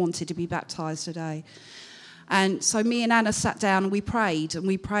she wanted to be baptised today. And so me and Anna sat down and we prayed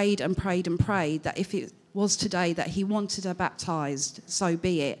and prayed that if it was today that he wanted her baptised, so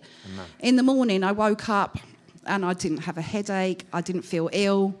be it. Amen. In the morning I woke up and I didn't have a headache, I didn't feel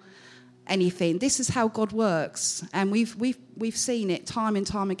ill, anything. This is how God works, and we've seen it time and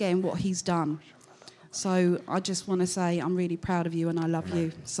time again what he's done. So I just want to say I'm really proud of you and I love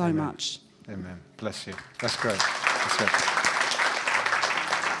you so much. Amen. Bless you. That's great. That's great.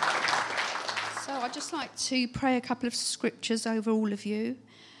 So I'd just like to pray a couple of scriptures over all of you.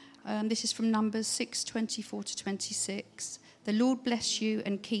 This is from Numbers 6:24 to 26. The Lord bless you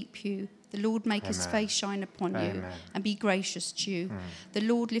and keep you. The Lord make his face shine upon you and be gracious to you. The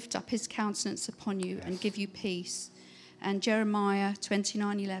Lord lift up his countenance upon you and give you peace. And Jeremiah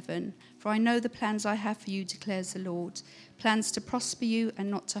 29:11. For I know the plans I have for you, declares the Lord. Plans to prosper you and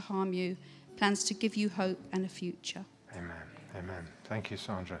not to harm you. Plans to give you hope and a future. Amen. Amen. Thank you,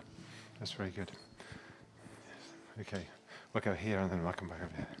 Sandra. That's very good. Okay. We'll go here and then we'll come back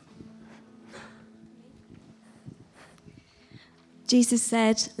over here. Jesus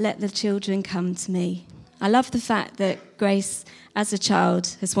said, let the children come to me. I love the fact that Grace, as a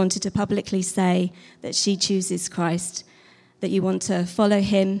child, has wanted to publicly say that she chooses Christ, that you want to follow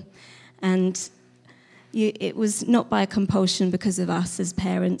him, and it was not by compulsion because of us as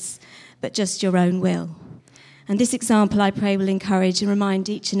parents, but just your own will. And this example, I pray, will encourage and remind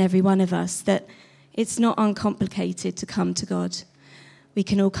each and every one of us that it's not uncomplicated to come to God. We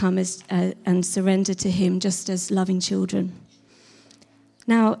can all come and surrender to him just as loving children.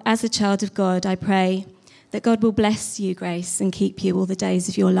 Now, as a child of God, I pray that God will bless you, Grace, and keep you all the days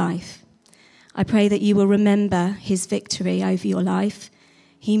of your life. I pray that you will remember his victory over your life.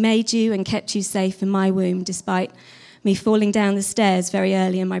 He made you and kept you safe in my womb, despite me falling down the stairs very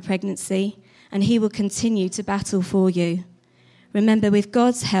early in my pregnancy, and he will continue to battle for you. Remember, with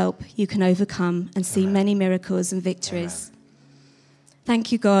God's help, you can overcome and see many miracles and victories.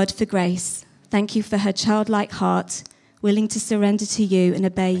 Thank you, God, for Grace. Thank you for her childlike heart, willing to surrender to you and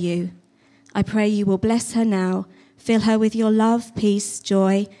obey you. I pray you will bless her now, fill her with your love, peace,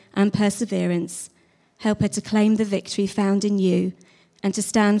 joy, and perseverance. Help her to claim the victory found in you and to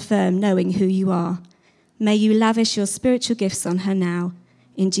stand firm knowing who you are. May you lavish your spiritual gifts on her now.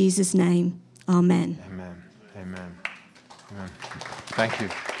 In Jesus' name, amen. Amen. Amen. Amen. Thank you.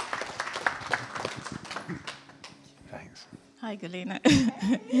 Thanks. Hi, Galina.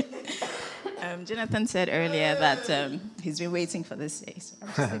 Jonathan said earlier that he's been waiting for this day. So I'm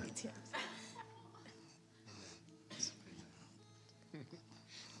just a bit here.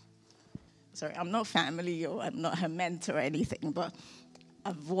 Sorry, I'm not family or I'm not her mentor or anything, but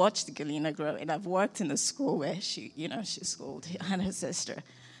I've watched Galina grow, and I've worked in a school where she schooled her and her sister.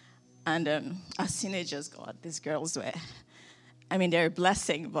 And as teenagers, God, these girls were, they're a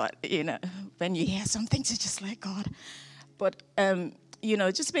blessing, but, when you hear something, it's just like, God. But,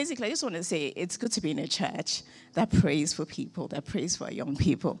 just basically, I just want to say it's good to be in a church that prays for people, that prays for young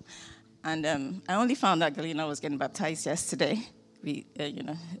people. And I only found out Galina was getting baptized yesterday. We,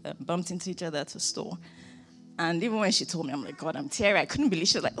 bumped into each other at a store. And even when she told me, I'm like, God, I'm teary. I couldn't believe.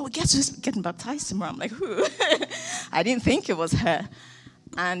 She was like, oh, guess who's getting baptized tomorrow? I'm like, who? I didn't think it was her.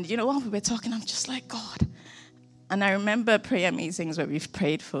 And, while we were talking, I'm just like, God. And I remember prayer meetings where we've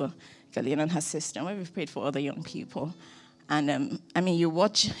prayed for Galina and her sister, where we've prayed for other young people. And, you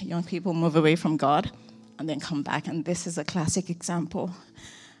watch young people move away from God and then come back. And this is a classic example.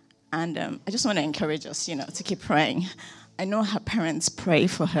 And I just want to encourage us, to keep praying. I know her parents pray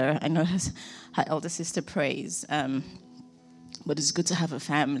for her. I know her elder sister prays. But it's good to have a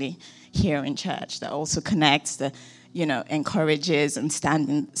family here in church that also connects, that, encourages and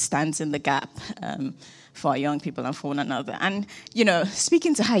stands in the gap for young people and for one another. And,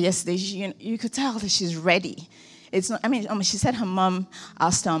 speaking to her yesterday, you could tell that she's ready. It's not. She said her mom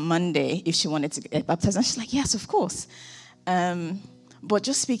asked her on Monday if she wanted to get baptized, and she's like, yes, of course. But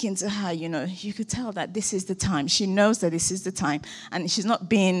just speaking to her, you could tell that this is the time. She knows that this is the time. And she's not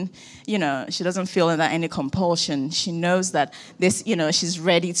being, she doesn't feel under any compulsion. She knows that this, she's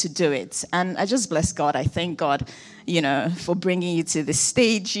ready to do it. And I just bless God. I thank God, for bringing you to this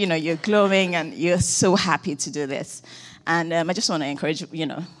stage. You're glowing and you're so happy to do this. And I just want to encourage,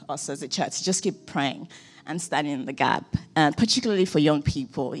 us as a church to just keep praying and standing in the gap, particularly for young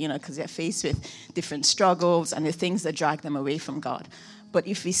people, because they're faced with different struggles and the things that drag them away from God. But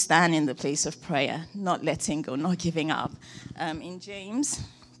if we stand in the place of prayer, not letting go, not giving up. In James,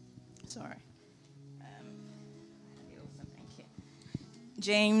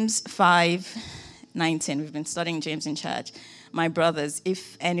 James 5:19, we've been studying James in church. My brothers,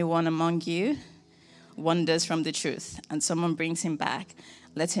 if anyone among you wanders from the truth and someone brings him back,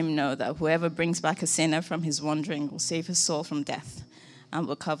 let him know that whoever brings back a sinner from his wandering will save his soul from death and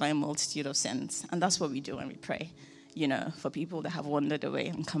will cover a multitude of sins. And that's what we do when we pray, for people that have wandered away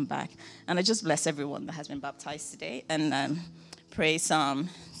and come back. And I just bless everyone that has been baptized today. And pray Psalm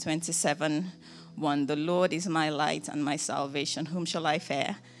 27:1. The Lord is my light and my salvation. Whom shall I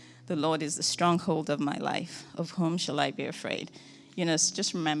fear? The Lord is the stronghold of my life. Of whom shall I be afraid? You know, so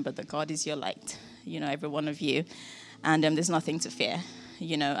just remember that God is your light, you know, every one of you. And there's nothing to fear.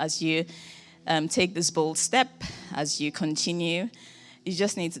 You know, as you take this bold step, as you continue, you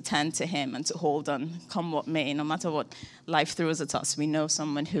just need to turn to him and to hold on, come what may, no matter what life throws at us. We know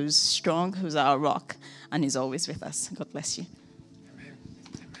someone who's strong, who's our rock, and is always with us. God bless you.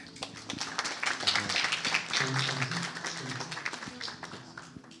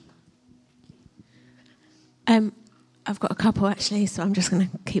 I've got a couple actually, so I'm just going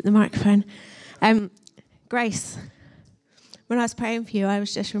to keep the microphone. Grace, when I was praying for you, I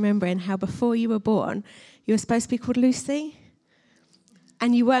was just remembering how before you were born, you were supposed to be called Lucy.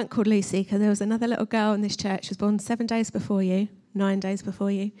 And you weren't called Lucy because there was another little girl in this church who was born 7 days before you, 9 days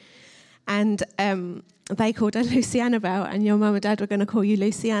before you. And they called her Lucy Annabelle, and your mum and dad were going to call you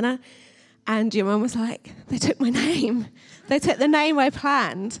Luciana. And your mum was like, they took my name. They took the name I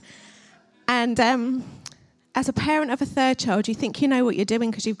planned. And as a parent of a third child, you think you know what you're doing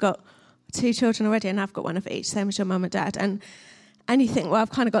because you've got 2 children already, and I've got one of each, same as your mum and dad. And you think, well,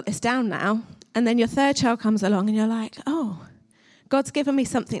 I've kind of got this down now. And then your third child comes along and you're like, oh, God's given me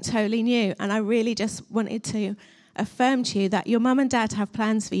something totally new. And I really just wanted to affirm to you that your mum and dad have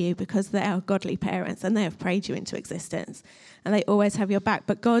plans for you because they are godly parents and they have prayed you into existence. And they always have your back.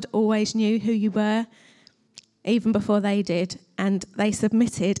 But God always knew who you were, even before they did. And they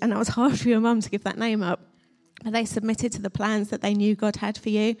submitted, and it was hard for your mum to give that name up, but they submitted to the plans that they knew God had for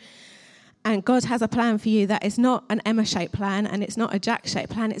you. And God has a plan for you that is not an Emma-shaped plan, and it's not a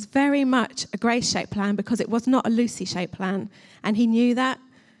Jack-shaped plan. It's very much a Grace-shaped plan because it was not a Lucy-shaped plan. And he knew that.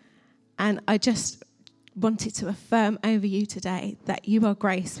 And I just wanted to affirm over you today that you are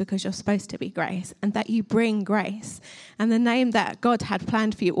Grace because you're supposed to be Grace, and that you bring grace. And the name that God had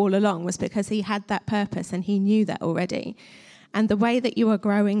planned for you all along was because he had that purpose and he knew that already. And the way that you are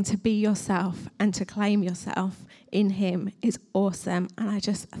growing to be yourself and to claim yourself in him is awesome. And I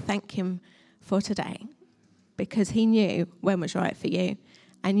just thank him for today because he knew when was right for you.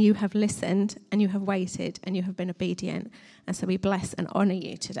 And you have listened and you have waited and you have been obedient. And so we bless and honour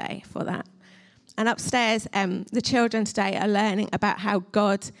you today for that. And upstairs, the children today are learning about how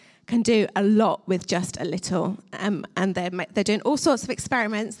God can do a lot with just a little. And they're doing all sorts of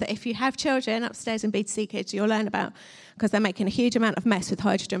experiments that if you have children upstairs in B2C Kids, you'll learn about because they're making a huge amount of mess with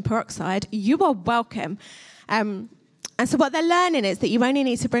hydrogen peroxide. You are welcome. And so what they're learning is that you only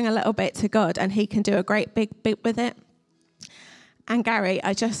need to bring a little bit to God and he can do a great big bit with it. And Gary,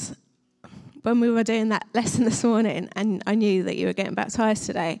 when we were doing that lesson this morning and I knew that you were getting baptised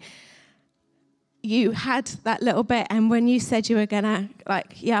today, you had that little bit, and when you said you were gonna,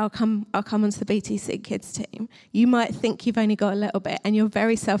 I'll come onto the BTC Kids team, you might think you've only got a little bit, and you're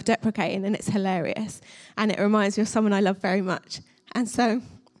very self-deprecating, and it's hilarious, and it reminds me of someone I love very much. And so,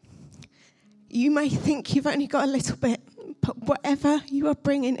 you may think you've only got a little bit, but whatever you are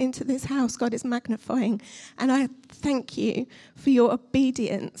bringing into this house, God is magnifying. And I thank you for your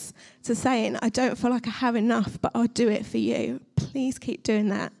obedience to saying, I don't feel like I have enough, but I'll do it for you. Please keep doing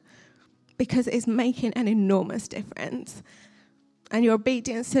that, because it's making an enormous difference. And your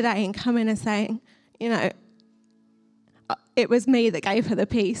obedience today in coming and saying, it was me that gave her the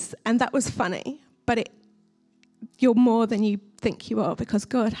peace, and that was funny, but you're more than you think you are because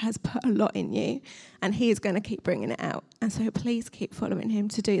God has put a lot in you, and he is going to keep bringing it out. And so please keep following him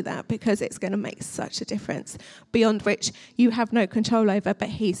to do that because it's going to make such a difference beyond which you have no control over, but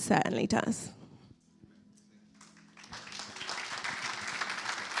he certainly does.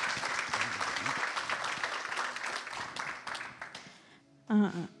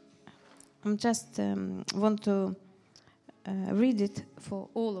 I'm just want to read it for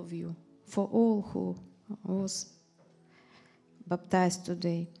all of you, for all who was baptized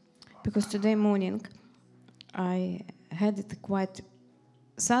today. Because today morning I had it quite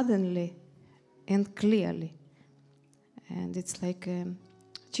suddenly and clearly. And it's like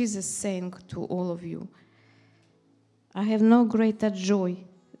Jesus saying to all of you, I have no greater joy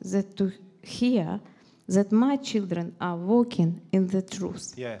than to hear that my children are walking in the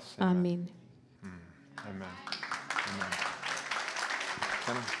truth. Yes. Amen. Amen. Amen.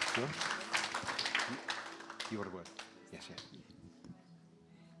 Can I? You got a word? Yes.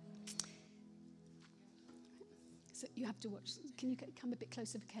 So you have to watch. Can you come a bit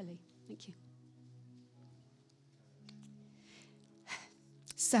closer for Kelly? Thank you.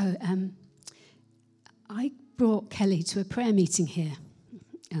 So I brought Kelly to a prayer meeting here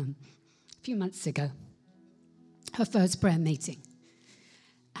a few months ago. Her first prayer meeting.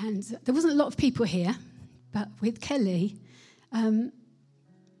 And there wasn't a lot of people here, but with Kelly,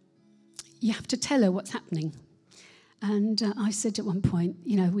 you have to tell her what's happening. And I said at one point,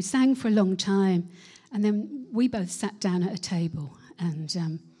 we sang for a long time, and then we both sat down at a table.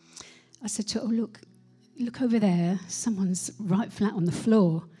 And I said to her, look over there. Someone's right flat on the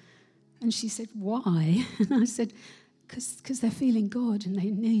floor. And she said, why? And I said, because they're feeling God and they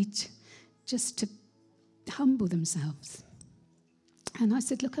need just to humble themselves. And I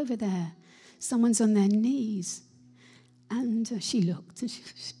said, look over there. Someone's on their knees. And she looked, and she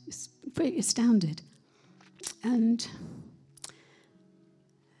was pretty astounded. And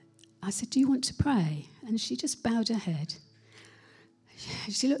I said, do you want to pray? And she just bowed her head.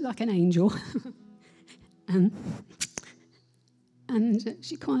 She looked like an angel. and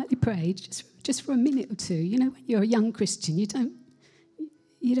she quietly prayed just for a minute or two. When you're a young Christian, you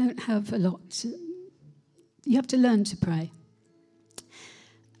don't have a lot. You have to learn to pray.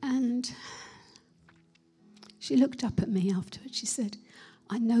 And she looked up at me afterwards. She said,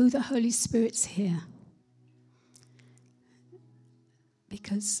 I know the Holy Spirit's here.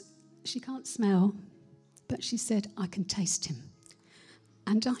 Because she can't smell, but she said, I can taste him.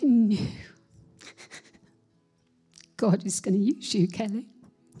 And I knew God is going to use you, Kelly,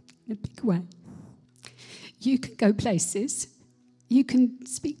 in a big way. You can go places. You can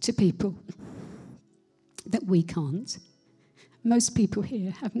speak to people that we can't. Most people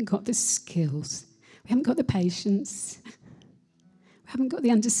here haven't got the skills. We haven't got the patience. We haven't got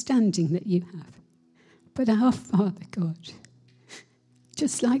the understanding that you have. But our Father God,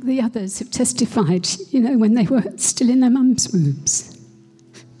 just like the others have testified, when they were still in their mum's wombs,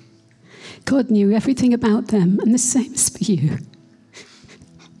 God knew everything about them, and the same is for you.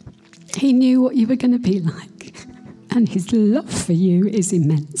 He knew what you were going to be like, and his love for you is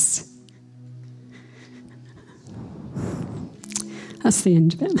immense. That's the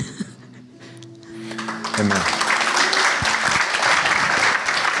end of it. Amen.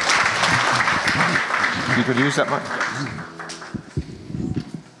 You could use that mic.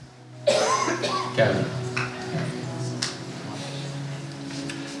 Gary,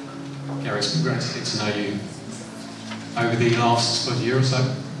 it's been great to get to know you over the last year or so.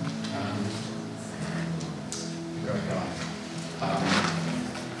 Great guy.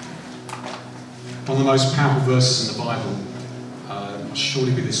 One of the most powerful verses in the Bible must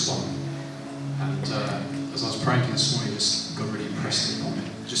surely be this one. And as I was praying this morning, God really impressed me on it.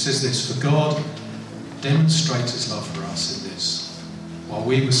 It just says this: for God demonstrates his love for us in this: while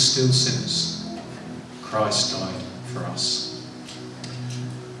we were still sinners, Christ died for us.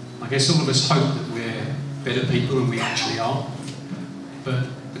 I guess all of us hope that we're better people than we actually are, but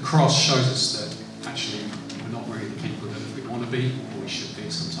the cross shows us that actually we're not really the people that we want to be, or we should be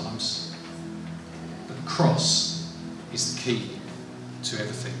sometimes. But the cross is the key to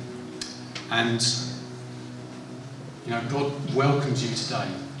everything. And God welcomes you today.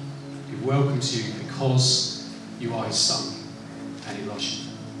 He welcomes you because you are his son, and he loves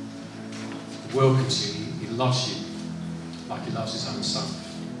you. He welcomes you. He loves you like he loves his own son.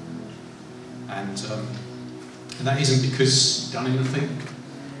 And that isn't because you've done anything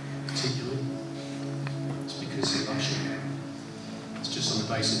particularly. It's because he loves you. It's just on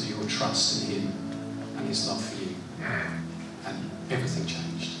the basis of your trust in him and his love for you. And everything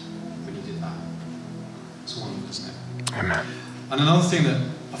changed when you did that. It's wonderful, isn't it? Amen. And another thing that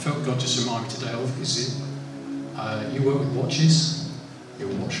I felt God just reminded me today of is you work with watches.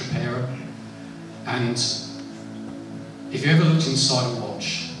 You're a watch repairer. And if you ever looked inside a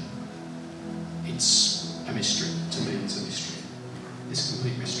watch, it's a mystery. To me, it's a mystery. It's a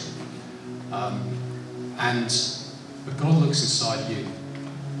complete mystery. But God looks inside you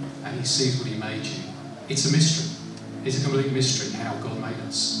and he sees what he made you. It's a mystery. It's a complete mystery how God made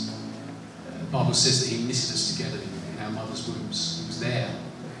us. The Bible says that he knitted us together in our mother's wombs. He was there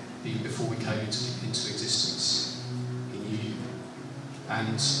even before we came into existence. He knew you.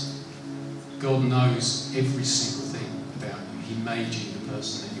 And God knows every single thing about you. He made you the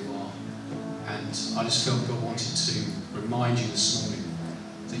person that you are. And I just felt God wanted to remind you this morning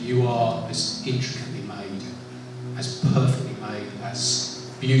that you are as intricately made, as perfectly made,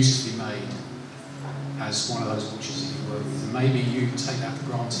 as beautifully made as one of those watches that you work with. And maybe you take that for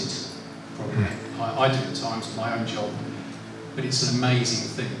granted, probably. I do at times in my own job. But it's an amazing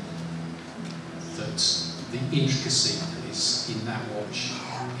thing that the intricacy that is in that watch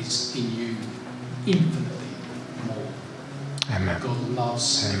is in you infinitely more. Amen. God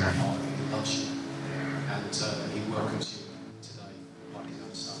loves Amen. every part of you. He loves you. And he welcomes you today like his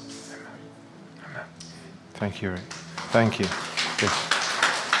own son. Amen. Thank you, Rick. Thank you. Yes.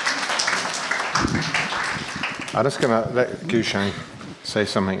 I'm just going to let Gushang say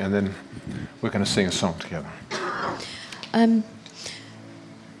something, and then we're going to sing a song together.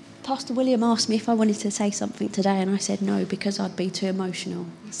 Pastor William asked me if I wanted to say something today, and I said no because I'd be too emotional.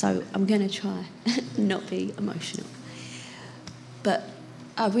 So I'm going to try not be emotional. But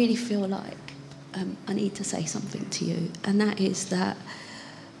I really feel like I need to say something to you, and that is that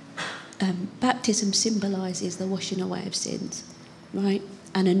baptism symbolises the washing away of sins, right?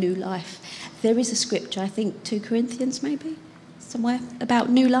 And a new life. There is a scripture, I think 2 Corinthians maybe, somewhere, about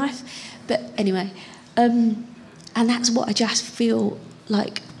new life. But anyway, and that's what I just feel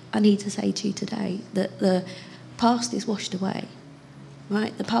like I need to say to you today, that the past is washed away,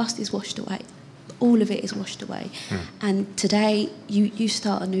 right? The past is washed away. All of it is washed away. And today you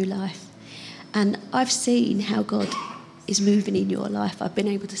start a new life. And I've seen how God is moving in your life. I've been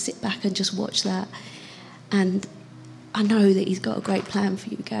able to sit back and just watch that. And I know that he's got a great plan for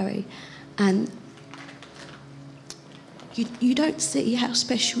you, Gary. And you don't see how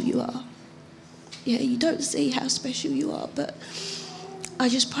special you are. Yeah, you don't see how special you are, but I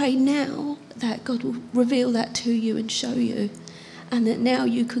just pray now that God will reveal that to you and show you, and that now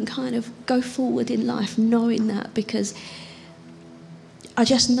you can kind of go forward in life knowing that, because I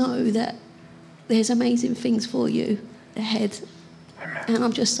just know that there's amazing things for you ahead. Amen. And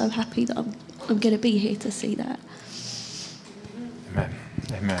I'm just so happy that I'm going to be here to see that. Amen.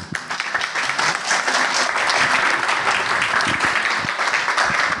 Amen.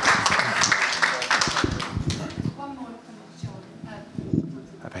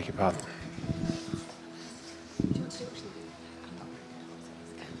 I beg your pardon.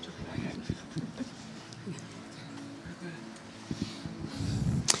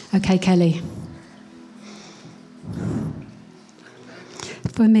 Okay, Kelly.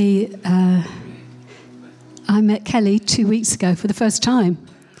 For me, I met Kelly 2 weeks ago for the first time.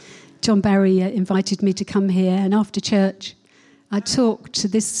 John Barry invited me to come here, and after church, I talked to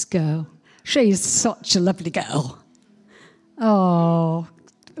this girl. She's such a lovely girl. Oh,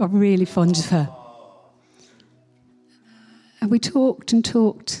 I'm really fond of her. And we talked and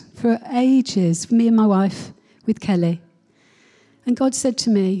talked for ages, me and my wife, with Kelly. And God said to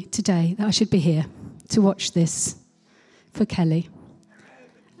me today that I should be here to watch this for Kelly.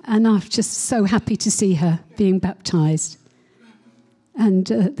 And I'm just so happy to see her being baptised. And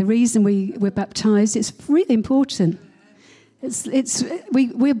the reason we're baptised, it's really important.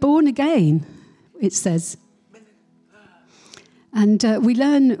 We're born again, it says. And we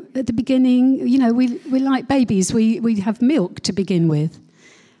learn at the beginning, we're like babies. We have milk to begin with.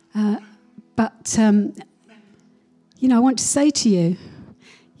 But I want to say to you,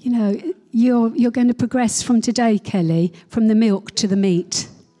 you're going to progress from today, Kelly, from the milk to the meat.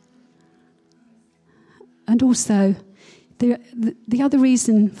 And also, the other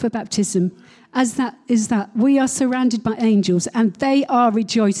reason for baptism is that we are surrounded by angels, and they are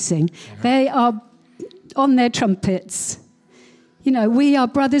rejoicing. Amen. They are on their trumpets. We are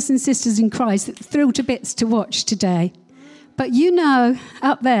brothers and sisters in Christ, thrilled to bits to watch today. But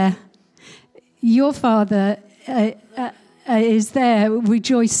up there, your Father is there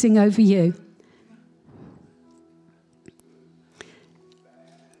rejoicing over you.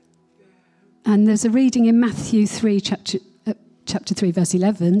 And there's a reading in Matthew 3, chapter 3, verse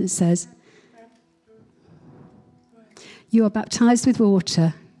 11, that says, "You are baptized with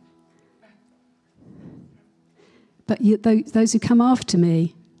water, but those who come after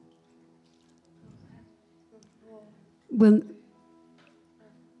me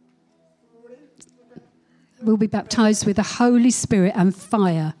will be baptized with the Holy Spirit and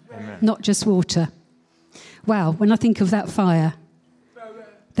fire." Amen. Not just water. Wow, when I think of that fire,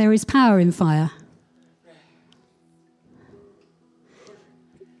 there is power in fire.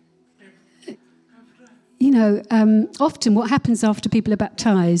 Often what happens after people are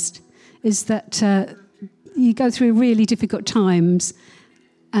baptized is that you go through really difficult times,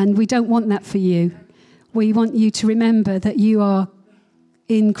 and we don't want that for you. We want you to remember that you are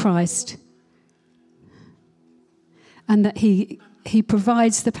in Christ, and that He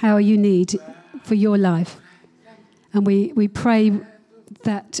provides the power you need for your life. And we pray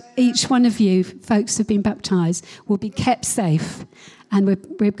that each one of you folks who have been baptised will be kept safe. And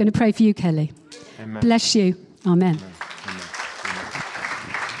we're going to pray for you, Kelly. Amen. Bless you. Amen.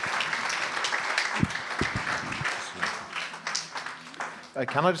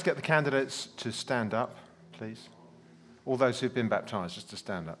 Can I just get the candidates to stand up, please? All those who've been baptised, just to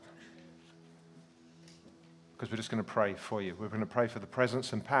stand up. Because we're just going to pray for you. We're going to pray for the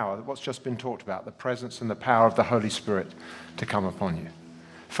presence and power, what's just been talked about, the presence and the power of the Holy Spirit to come upon you.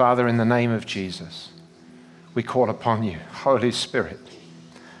 Father, in the name of Jesus, we call upon you. Holy Spirit,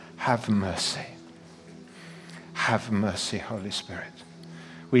 have mercy. Have mercy, Holy Spirit.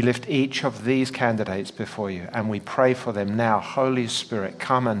 We lift each of these candidates before you, and we pray for them now. Holy Spirit,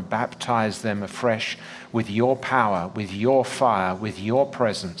 come and baptize them afresh with your power, with your fire, with your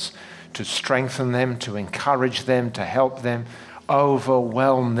presence, to strengthen them, to encourage them, to help them,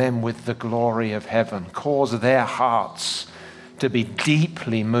 overwhelm them with the glory of heaven. Cause their hearts to be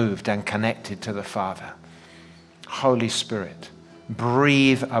deeply moved and connected to the Father. Holy Spirit,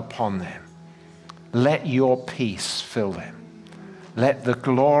 breathe upon them. Let your peace fill them. Let the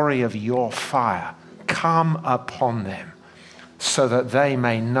glory of your fire come upon them so that they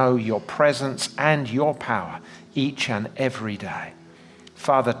may know your presence and your power each and every day.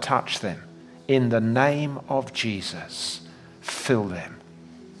 Father, touch them. In the name of Jesus, fill them.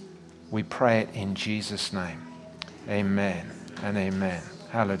 We pray it in Jesus' name. Amen and amen.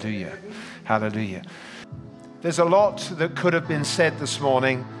 Hallelujah. Hallelujah. There's a lot that could have been said this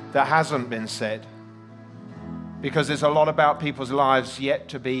morning that hasn't been said, because there's a lot about people's lives yet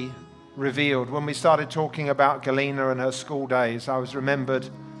to be revealed. When we started talking about Galina and her school days, I was remembered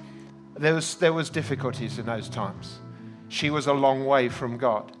there was difficulties in those times. She was a long way from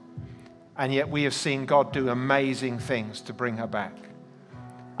God, and yet we have seen God do amazing things to bring her back.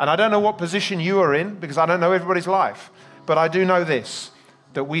 And I don't know what position you are in, because I don't know everybody's life, but I do know this,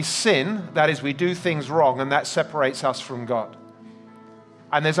 that we sin, that is, we do things wrong, and that separates us from God.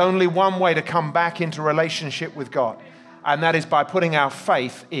 And there's only one way to come back into relationship with God, and that is by putting our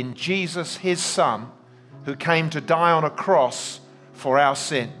faith in Jesus, his Son, who came to die on a cross for our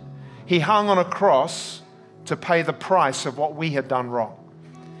sin. He hung on a cross to pay the price of what we had done wrong.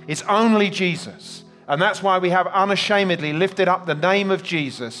 It's only Jesus, and that's why we have unashamedly lifted up the name of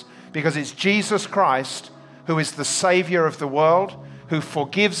Jesus, because it's Jesus Christ who is the Savior of the world, who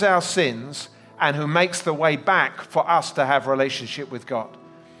forgives our sins, and who makes the way back for us to have relationship with God.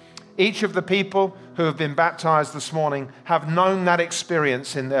 Each of the people who have been baptized this morning have known that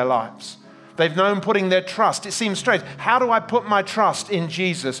experience in their lives. They've known putting their trust. It seems strange. How do I put my trust in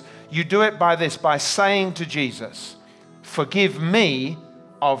Jesus? You do it by this, by saying to Jesus, forgive me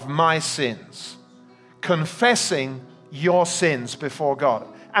of my sins. Confessing your sins before God.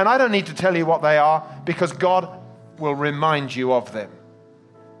 And I don't need to tell you what they are, because God will remind you of them.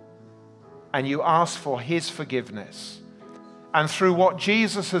 And you ask for his forgiveness. And through what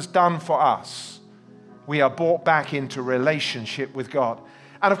Jesus has done for us, we are brought back into relationship with God.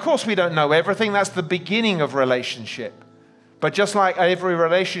 And of course, we don't know everything. That's the beginning of relationship. But just like every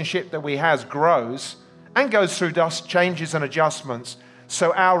relationship that we have grows and goes through changes and adjustments,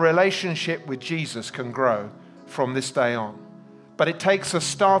 so our relationship with Jesus can grow from this day on. But it takes a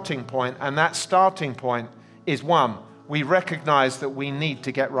starting point, and that starting point is, one, we recognize that we need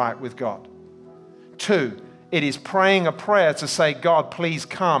to get right with God. Two, it is praying a prayer to say, God, please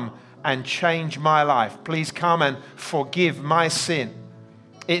come and change my life. Please come and forgive my sin.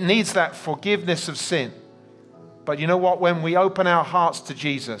 It needs that forgiveness of sin. But you know what? When we open our hearts to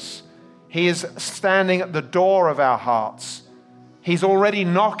Jesus, he is standing at the door of our hearts. He's already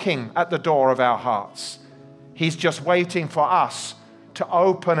knocking at the door of our hearts. He's just waiting for us to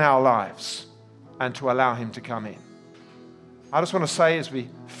open our lives and to allow him to come in. I just want to say as we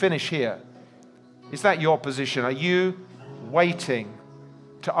finish here, is that your position? Are you waiting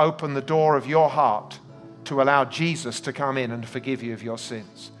to open the door of your heart to allow Jesus to come in and forgive you of your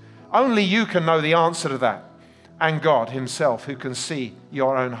sins? Only you can know the answer to that, and God himself, who can see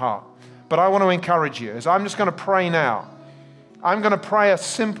your own heart. But I want to encourage you, as I'm just going to pray now. I'm going to pray a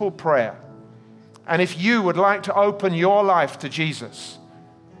simple prayer. And if you would like to open your life to Jesus,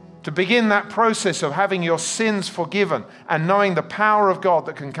 to begin that process of having your sins forgiven and knowing the power of God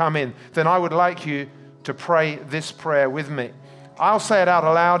that can come in, then I would like you to pray this prayer with me. I'll say it out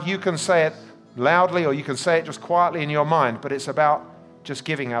aloud. You can say it loudly, or you can say it just quietly in your mind, but it's about just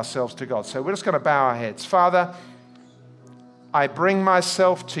giving ourselves to God. So we're just going to bow our heads. Father, I bring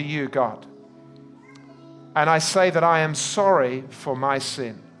myself to you, God, and I say that I am sorry for my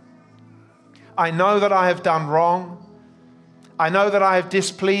sin. I know that I have done wrong. I know that I have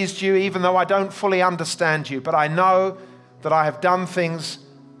displeased you, even though I don't fully understand you, but I know that I have done things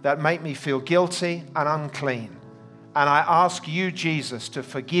that make me feel guilty and unclean. And I ask you, Jesus, to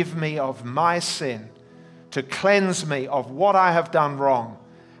forgive me of my sin, to cleanse me of what I have done wrong,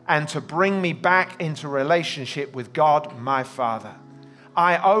 and to bring me back into relationship with God, my Father.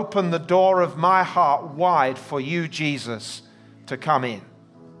 I open the door of my heart wide for you, Jesus, to come in.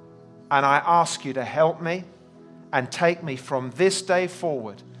 And I ask you to help me and take me from this day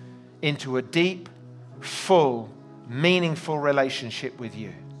forward into a deep, full, meaningful relationship with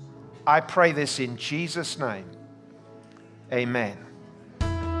you. I pray this in Jesus' name. Amen.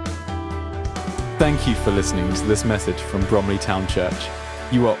 Thank you for listening to this message from Bromley Town Church.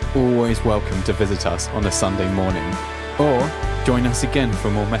 you are always welcome to visit us on a Sunday morning, or join us again for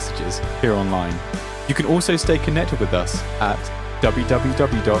more messages here online. You can also stay connected with us at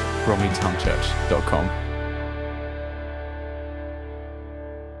www.bromleytownchurch.com.